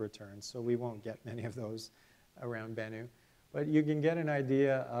atmospheric returns, so we won't get many of those around Bennu. But you can get an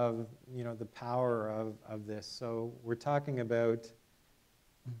idea of, you know, the power of this. So we're talking about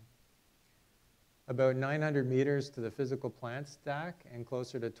 900 meters to the physical plant stack and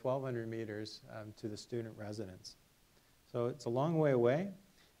closer to 1,200 meters to the student residence. So it's a long way away.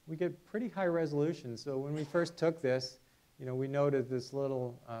 We get pretty high resolution. So when we first took this, you know, we noted this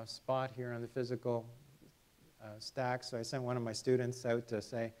little spot here on the physical stack. So I sent one of my students out to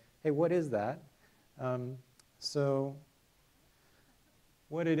say, hey, what is that? So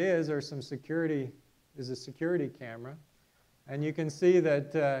what it is are some security, is a security camera. And you can see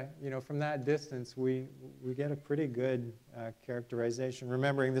that, you know, from that distance, we get a pretty good characterization.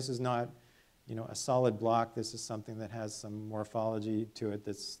 Remembering this is not, you know, a solid block. This is something that has some morphology to it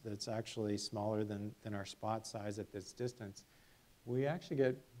that's actually smaller than our spot size at this distance. We actually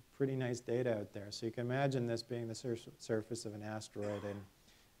get pretty nice data out there. So you can imagine this being the surface of an asteroid, and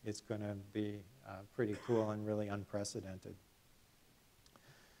it's going to be pretty cool and really unprecedented.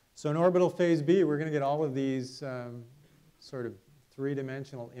 So in orbital phase B, we're going to get all of these sort of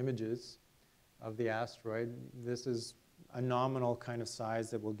three-dimensional images of the asteroid. This is a nominal kind of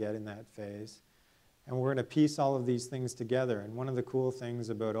size that we'll get in that phase. And we're going to piece all of these things together. And one of the cool things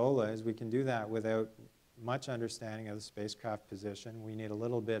about OLA is we can do that without much understanding of the spacecraft position. We need a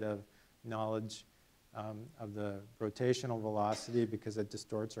little bit of knowledge of the rotational velocity because it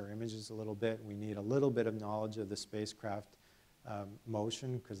distorts our images a little bit. We need a little bit of knowledge of the spacecraft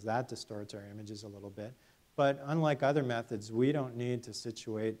motion because that distorts our images a little bit. But unlike other methods, we don't need to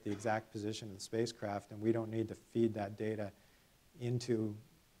situate the exact position of the spacecraft, and we don't need to feed that data into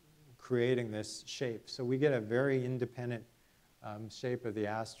creating this shape. So we get a very independent shape of the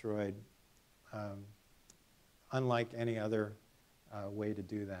asteroid, unlike any other way to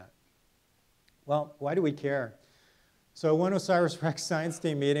do that. Well, why do we care? So one OSIRIS REx science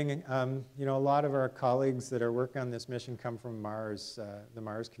team meeting, you know, a lot of our colleagues that are working on this mission come from Mars, the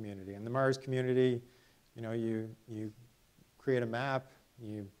Mars community. And the Mars community, you know, you create a map,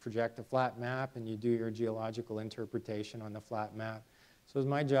 you project a flat map, and you do your geological interpretation on the flat map. So it was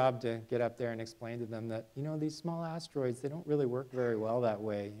my job to get up there and explain to them that, you know, these small asteroids, they don't really work very well that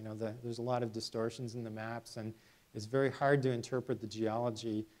way. You know, there's a lot of distortions in the maps, and it's very hard to interpret the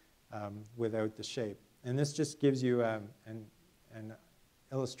geology without the shape. And this just gives you an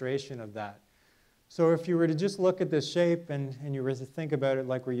illustration of that. So if you were to just look at this shape and you were to think about it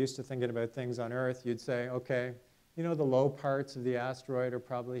like we're used to thinking about things on Earth, you'd say, okay, you know, the low parts of the asteroid are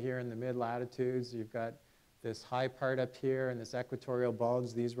probably here in the mid-latitudes. You've got this high part up here and this equatorial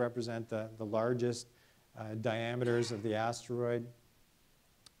bulge. These represent the largest diameters of the asteroid.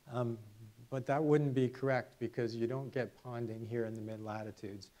 But that wouldn't be correct because you don't get ponding here in the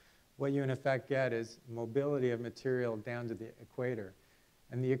mid-latitudes. What you in effect get is mobility of material down to the equator.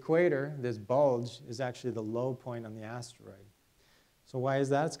 And the equator, this bulge, is actually the low point on the asteroid. So why is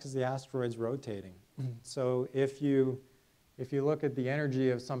that? It's because the asteroid's rotating. So if you look at the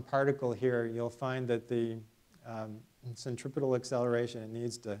energy of some particle here, you'll find that the centripetal acceleration it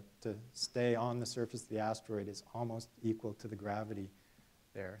needs to stay on the surface of the asteroid is almost equal to the gravity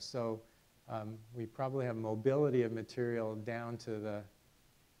there. So We probably have mobility of material down to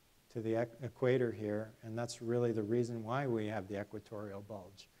the equator here, and that's really the reason why we have the equatorial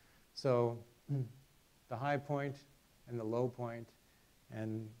bulge. So the high point and the low point,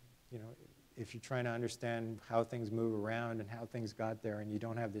 and if you're trying to understand how things move around and how things got there and you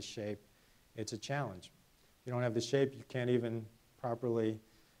don't have this shape, it's a challenge. If you don't have the shape, you can't even properly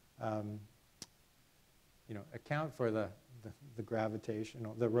account for the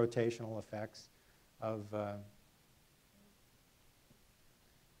rotational effects of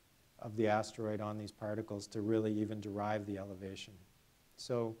the asteroid on these particles to really even derive the elevation.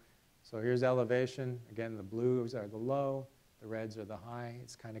 So here's elevation. Again, the blues are the low, the reds are the high.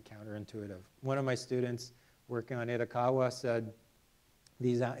 It's kind of counterintuitive. One of my students working on Itokawa said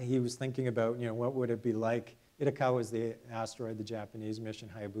he was thinking about, what would it be like? Itokawa is the asteroid the Japanese mission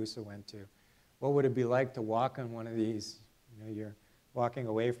Hayabusa went to. What would it be like to walk on one of these? You're walking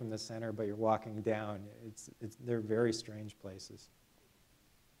away from the center, but you're walking down. They're very strange places.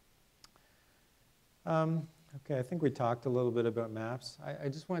 Okay, I think we talked a little bit about maps. I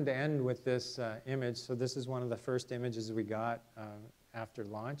just wanted to end with this image. So this is one of the first images we got after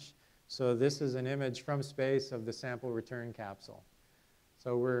launch. So this is an image from space of the sample return capsule.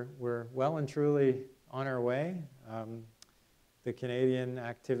 So we're well and truly on our way. The Canadian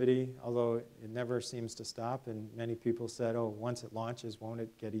activity, although it never seems to stop, and many people said, oh, once it launches, won't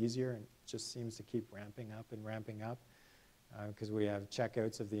it get easier? And it just seems to keep ramping up and ramping up. Because we have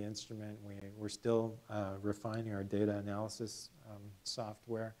checkouts of the instrument. We're still refining our data analysis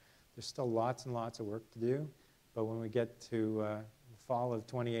software. There's still lots and lots of work to do. But when we get to the fall of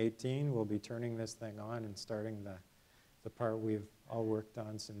 2018, we'll be turning this thing on and starting the part we've all worked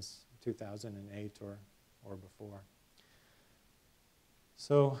on since 2008 or before.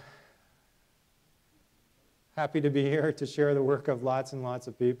 So happy to be here to share the work of lots and lots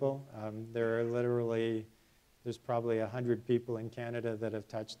of people. There's probably 100 people in Canada that have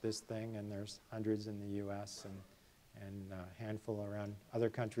touched this thing, and there's hundreds in the US and a handful around other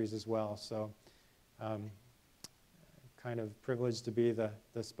countries as well. So kind of privileged to be the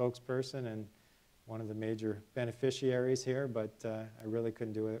spokesperson and one of the major beneficiaries here, but I really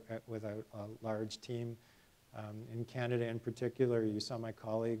couldn't do it without a large team. In Canada in particular, you saw my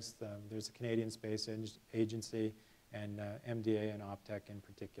colleagues. There's a Canadian Space Agency and MDA and OPTEC in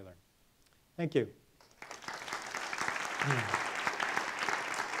particular. Thank you.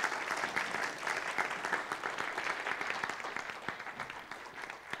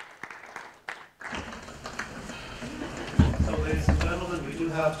 So, ladies and gentlemen, we do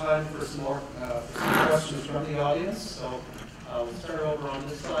have time for some more questions from the audience. So we'll start over on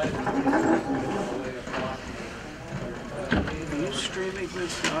this side. Are you streaming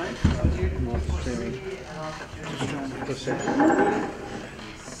this time? Streaming. Just trying to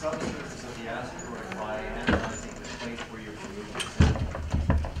Subsurface of the asteroid by analyzing the place where you're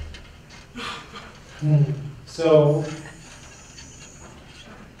removing the So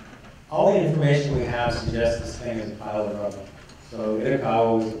all the information we have suggests this thing is a pile of rubble. So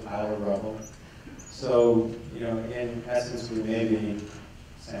Itokawa is a pile of rubble. So, in essence, we may be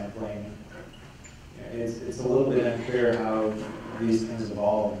sampling. It's a little bit unclear how these things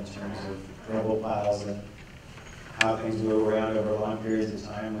evolve in terms of rubble piles and how things move around over long periods of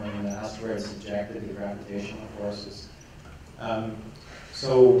time when the asteroid is subjected to gravitational forces.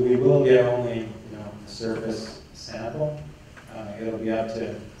 So we will get only a surface sample. It'll be up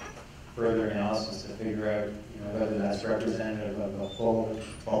to further analysis to figure out whether that's representative of the full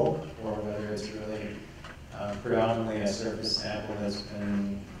bulk or whether it's really predominantly a surface sample that's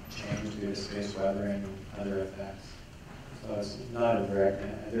been changed due to space weathering and other effects. So it's not a direct,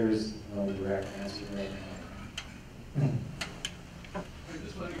 there is no direct answer right now. I'm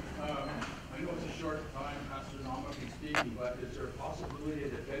just wondering, I know it's a short time, astronomically speaking, but is there a possibility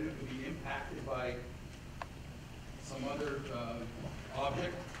that then it could be impacted by some other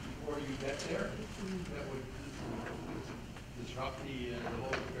object before you get there that would disrupt the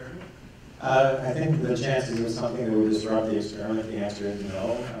whole experiment? I think the chances of something that would disrupt the experiment, the answer is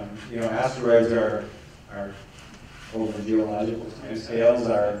no. Asteroids are over geological timescales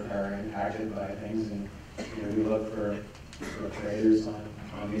are impacted by things, and we look for craters on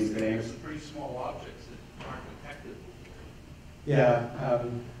these things. Some pretty small objects that aren't detected. Yeah,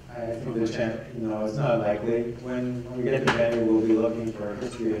 I think the chance, no, it's not likely. When we get to Bennu, we'll be looking for a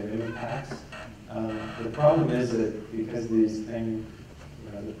history of impacts. The problem is that because these things,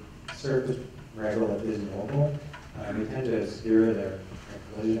 the surface regolith is mobile, we tend to obscure their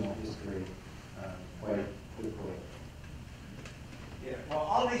collisional history quite quickly. Yeah, well,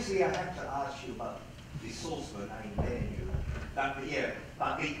 obviously I have to ask you about the source of Bennu.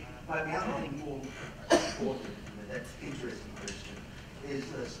 But But the other thing more important, that's an interesting question, is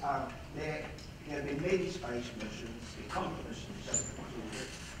this, there have been many space missions, the comet missions, just to include it.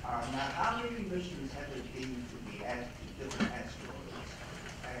 Now, how many missions have there been to different asteroids?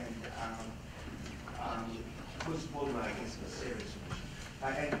 And first of all, I guess, the OSIRIS mission.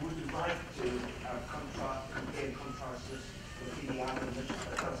 And would you like to compare and contrast this with any other missions?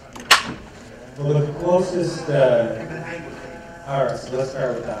 Well, the closest, all right, so let's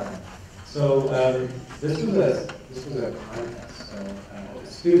start with that one. So this was a contest. So a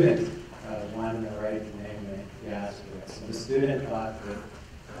student wanted to write the name of the asteroid. So the student thought that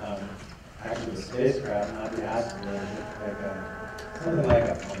actually the spacecraft, not the asteroid, looked like something like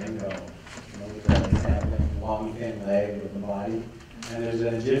a flamingo, with a sampling, long, thin leg with a body. And there's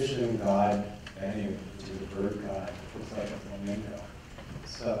an Egyptian god, Anu, which is a bird god, looks like a flamingo.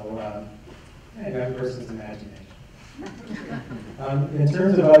 So one person's imagination. In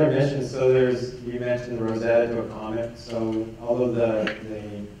terms of other missions, so you mentioned Rosetta to a comet. So although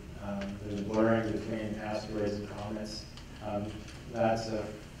there's blurring between asteroids and comets, that's a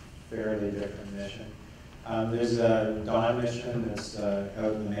fairly different mission. There's a Dawn mission that's out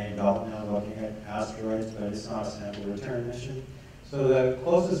in the main belt now looking at asteroids, but it's not a sample return mission. So the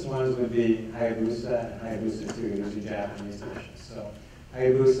closest ones would be Hayabusa and Hayabusa 2, those are Japanese missions. So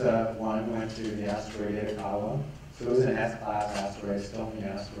Hayabusa 1 went to the asteroid Itokawa. So it was an S-class asteroid, still in the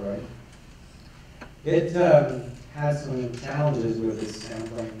asteroid. It had some challenges with its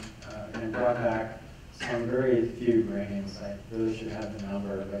sampling and brought back some very few grains. I really should have the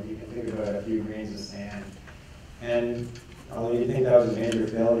number, but you can think about a few grains of sand. And although you think that was a major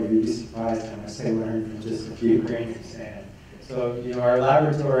failure, you'd be surprised when I say learn from just a few grains of sand. So, our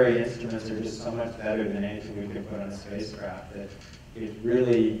laboratory instruments are just so much better than anything we can put on a spacecraft that it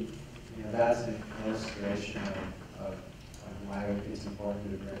really, that's an illustration of why it's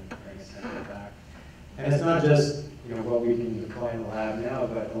important to bring a sample back. And it's not just, what we can deploy in the lab now,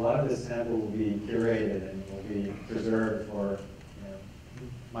 but a lot of this sample will be curated and will be preserved for,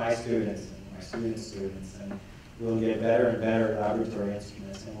 my students and my students' students, and we'll get better and better laboratory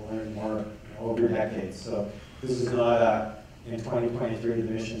instruments, and we'll learn more over decades. So this is not in 2023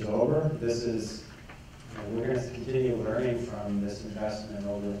 the mission's over. This is, we're going to continue learning from this investment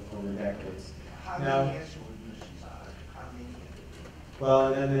over decades. How now, many asteroid missions are there? How many?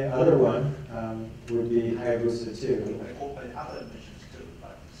 Well, and then the other one would be Hayabusa 2. But other missions too,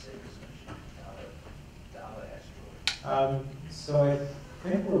 like the OSIRIS mission, the other asteroid. So I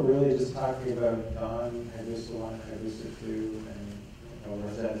think we're really just talking about Dawn, Hayabusa 1, Hayabusa 2, and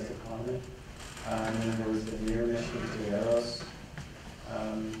Rosetta as a comet. And then there was the near mission to Eros.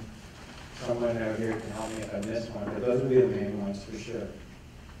 Someone out here can help me if I missed one, but those would be the main ones for sure.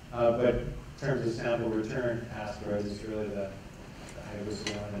 But in terms of sample return asteroids, it's really the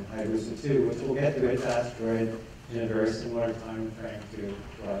Hayabusa 1 and Hayabusa 2, which will get to its asteroid in a very similar time frame to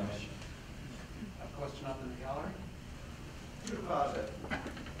our mission. A question up in the gallery?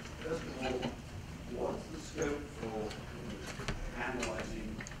 First of all, what's the scope for analyzing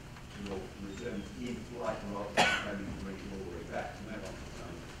your returns in flight rather than having to bring it all the way back to Melon?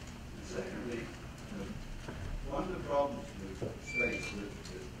 And secondly, one of the problems with space that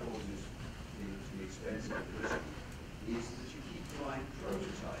causes the expensive risk is that you keep flying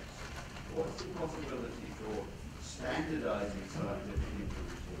prototypes. What's the possibility for standardizing scientific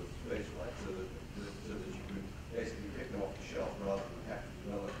instruments for space flight so that you can basically pick them off the shelf rather than have to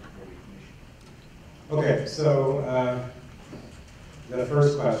develop before we commission? Okay, so the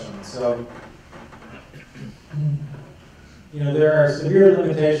first question. So, there are severe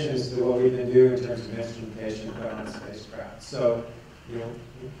limitations to what we can do in terms of instrumentation put on a spacecraft. So,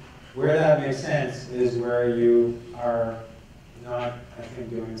 where that makes sense is where you are not, I think,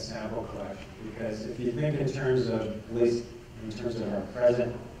 doing sample collection. Because if you think in terms of, at least in terms of our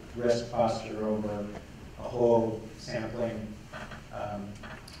present risk posture over a whole sampling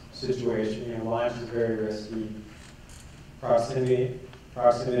situation, launch is very risky. Proximity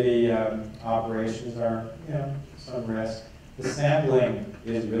operations are, some risk. The sampling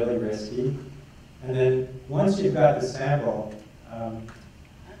is really risky. And then once you've got the sample, I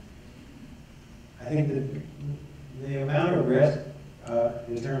think the amount of risk,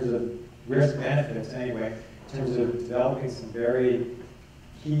 in terms of risk benefits anyway, in terms of developing some very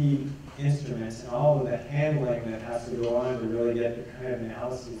key instruments and all of the handling that has to go on to really get the kind of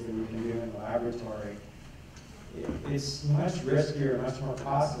analyses that we can do in the laboratory, it's much riskier, much more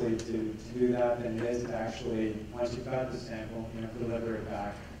costly to do that than it is to actually, once you've got the sample, deliver it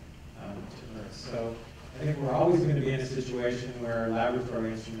back to Earth. So I think we're always going to be in a situation where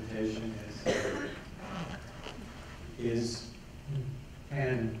laboratory instrumentation is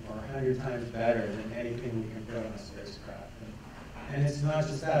 10 or 100 times better than anything we can put on a spacecraft. And it's not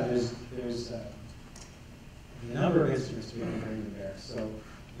just that, there's a number of instruments we can bring to bear. So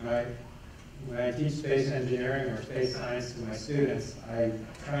when I teach space engineering or space science to my students, I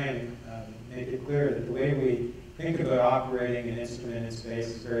try and make it clear that the way we think about operating an instrument in space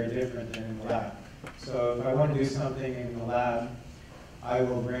is very different than in the lab. So if I want to do something in the lab, I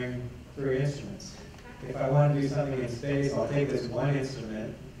will bring 3 instruments. If I want to do something in space, I'll take this one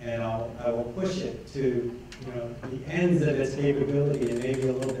instrument and I will push it to the ends of its capability and maybe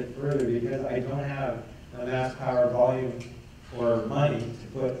a little bit further because I don't have the mass, power, volume, or money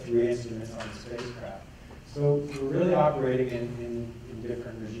to put 3 instruments on the spacecraft. So we're really operating in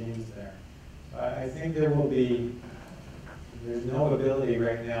different regimes there. I think there's no ability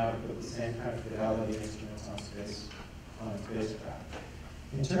right now to put the same kind of fidelity instruments on a spacecraft.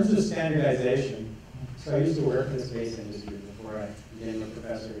 In terms of standardization, so I used to work in the space industry before I became a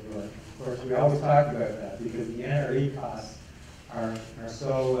professor at York. Of course, we always talk about that because the NRE costs are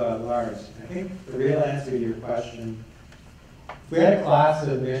so large. I think the real answer to your question, we had a class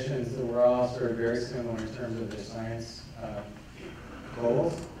of missions that were all sort of very similar in terms of their science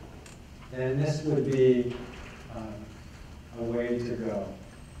goals. And this would be a way to go.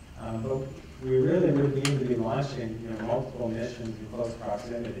 But we really would need to be launching multiple missions in close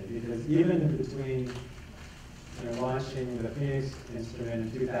proximity because even between launching the Phoenix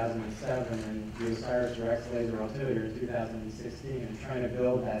instrument in 2007 and the OSIRIS REx laser altimeter in 2016 and trying to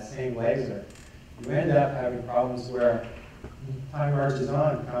build that same laser, you end up having problems where time marches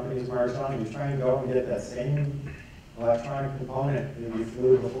on, companies march on, you try and go and get that same electronic component that you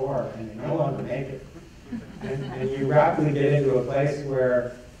flew before, and they no longer make it. And you rapidly get into a place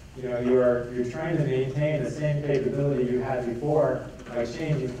where you're trying to maintain the same capability you had before by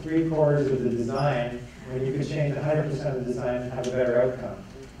changing 3/4 of the design when you could change 100% of the design and have a better outcome.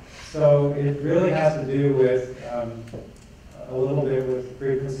 So it really has to do with a little bit with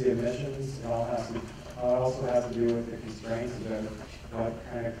frequency of missions. It also has to do with the constraints about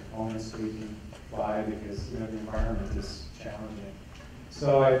what kind of components we can fly because the environment is challenging.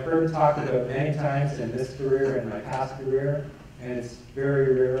 So I've heard talked about many times in this career and my past career, and it's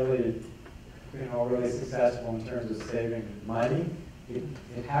very rarely been overly successful in terms of saving money.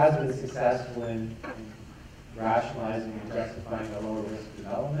 It has been successful in rationalizing and justifying a lower risk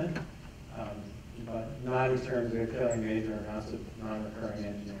development, but not in terms of killing major amounts of non-recurring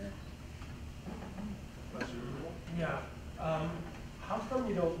engineering. Yeah. How come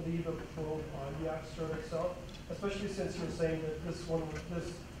you don't leave a probe on the asteroid itself? Especially since you're saying that this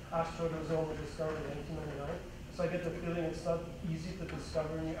asteroid was only discovered in 1999. So I get the feeling it's not easy to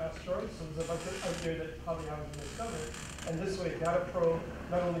discover new asteroids. So there's a bunch out there that probably haven't been discovered. And this way, data probe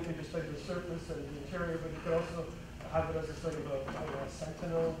not only could you study the surface and the interior, but you could also have it as a sort of a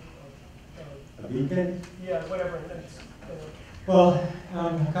sentinel. A beacon? Yeah, whatever. And well,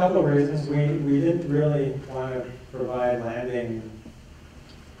 a couple of reasons. We didn't really want to provide landing.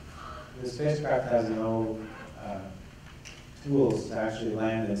 The spacecraft has no tools to actually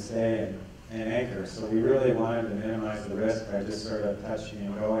land and stay and anchor. So we really wanted to minimize the risk by just sort of touching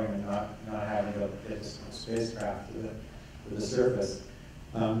and going and not having to get the spacecraft to the surface.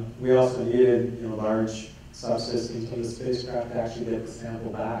 We also needed large subsystems for the spacecraft to actually get the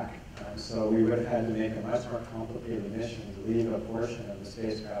sample back. So we would have had to make a much more complicated mission to leave a portion of the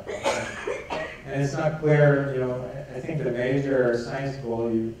spacecraft behind. And it's not clear, I think the major science goal,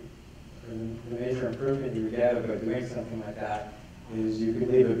 the major improvement you would get about doing something like that is you could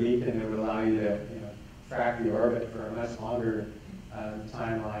leave a beacon that would allow you to track the orbit for a much longer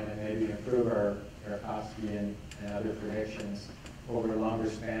timeline and maybe improve our Aircosby and other predictions over longer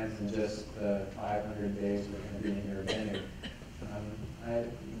spans than just the 500 days we're going to be in your venue.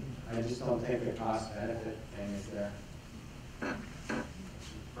 I just don't think the cost-benefit thing is there.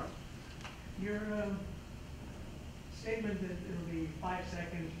 Your statement that it'll be 5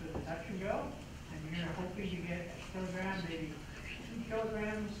 seconds for the touch and go, and you're hoping to get a kilogram, maybe 2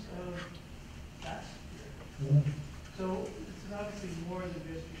 kilograms of dust. So this is obviously more than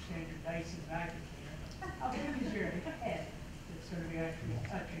just your standard Dyson vacuum cleaner. How big is your head that's going to be actually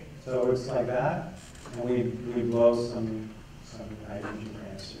touching? So it's like that, and we blow some hydrogen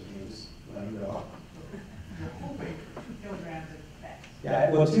canister and we just let them go. You're hoping 2 kilograms of that.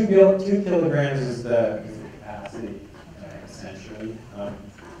 Yeah, well, 2 kilograms is the capacity, essentially.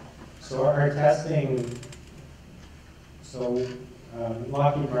 So our testing,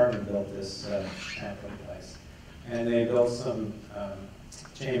 Lockheed Martin built this sampling device, and they built some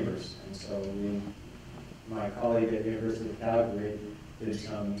chambers. And so my colleague at the University of Calgary did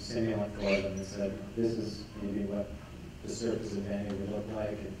some simulant for them and said, this is maybe what the surface of Bennu would look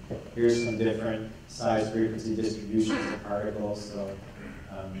like. And here's some different size frequency distributions of particles. So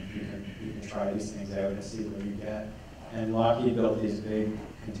you can try these things out and see what you get. And Lockheed built these big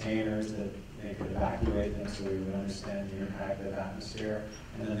containers that they could evacuate them so we would understand the impact of the atmosphere.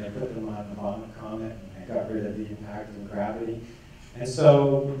 And then they put them on the Vomit Comet and they got rid of the impact of gravity. And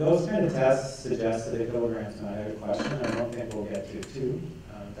so those kind of tests suggest that a kilogram's not out of question. I don't think we'll get to 2.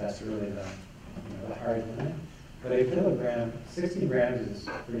 That's really the hard limit. But a kilogram, 60 grams is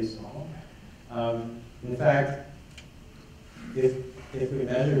pretty small. In fact, if we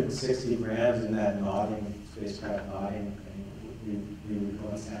measured 60 grams in that nodding, spacecraft nodding, we would go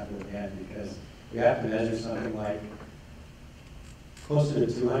and sample again because we have to measure something like closer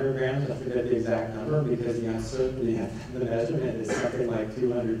to 200 grams. I forget the exact number because the uncertainty of the measurement is something like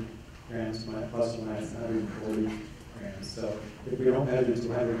 200 grams plus or minus 140 grams. So if we don't measure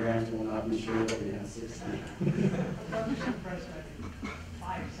 200 grams, we'll not be sure that we have 60. I'm just impressed by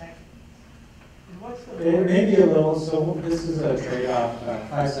 5 seconds. And what's the It may be a little, so this is a trade-off.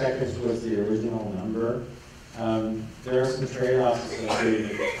 5 seconds was the original number. There are some trade-offs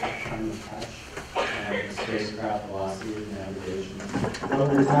associated with time of touch and spacecraft velocity and navigation. But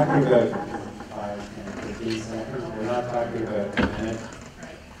we're talking about 5, 10, 15 seconds. We're not talking about a minute.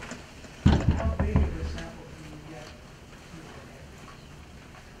 How big of a sample can you get?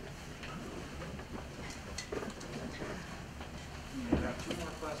 We have 2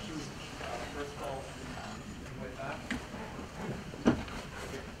 more questions. First of all, way back.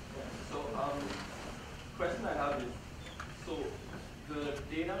 So, question I have is, so the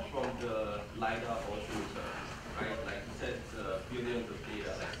data from the LiDAR altimeter, right? Like you said, billions of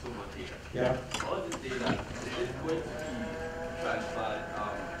data, like so much data. Yeah. All this data, is it going to be transferred?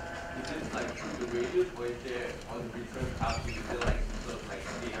 Is it like through the radio, or is there on the return path? Is there like sort of like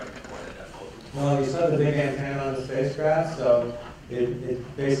data recorded as also? Well, you saw the big antenna on the spacecraft, so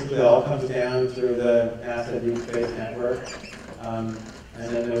it basically all comes down through the NASA Deep Space Network. And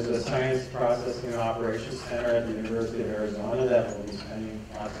then there's a science processing and operations center at the University of Arizona that we'll be spending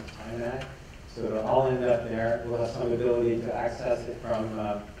lots of time at. So it'll all end up there. We'll have some ability to access it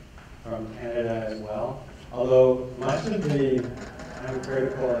from Canada as well. Although much of the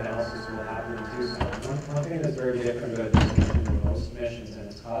time-critical analysis will happen in Tucson. One thing that's very different about this mission than most missions, and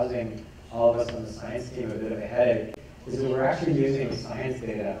it's causing all of us on the science team a bit of a headache, is that we're actually using science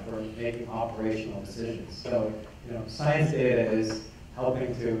data for making operational decisions. So, science data is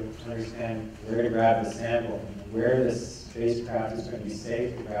helping to understand where to grab the sample, where this spacecraft is going to be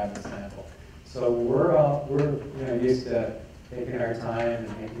safe to grab the sample. So we're used to taking our time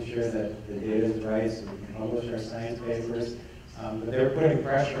and making sure that the data is right so we can publish our science papers. But they're putting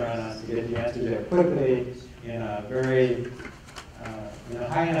pressure on us to get the answers there quickly in a very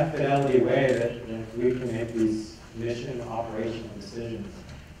high enough fidelity way that we can make these mission operational decisions.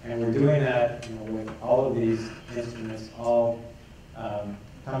 And we're doing that with all of these instruments all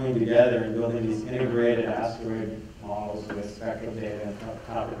coming together and building these integrated asteroid models with spectral data, and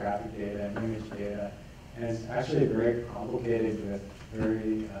topographic data, and image data. And it's actually very complicated with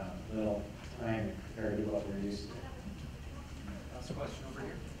very little time compared to what we're used to. Last question over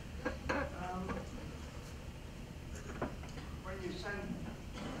here. When you send,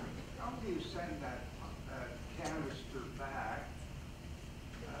 how do you send that canister back?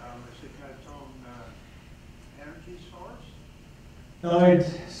 Has it got its own energy source? No,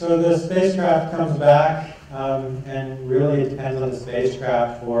 so the spacecraft comes back, and really it depends on the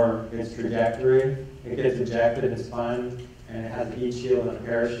spacecraft for its trajectory. It gets ejected and spun, and it has a heat shield and a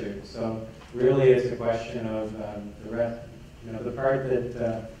parachute. So really it's a question of the part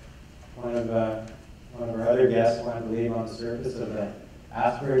that one of our other guests wanted to leave on the surface of the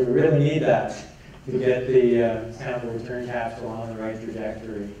asteroid. We really need that to get the sample return capsule on the right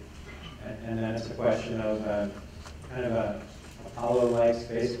trajectory. And then it's a question of kind of a Apollo-like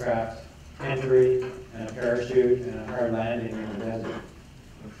spacecraft entry and a parachute and a hard landing in the desert.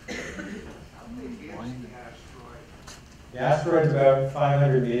 How big is the asteroid? The asteroid's about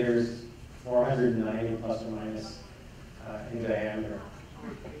 500 meters, 490 plus or minus in diameter.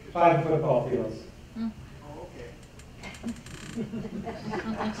 5 football fields. Oh, okay.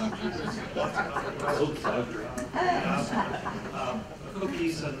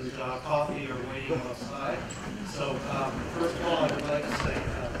 Cookies and coffee are waiting outside. So first of all, I would like to say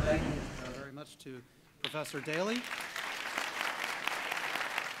thank you very much to Professor Daly.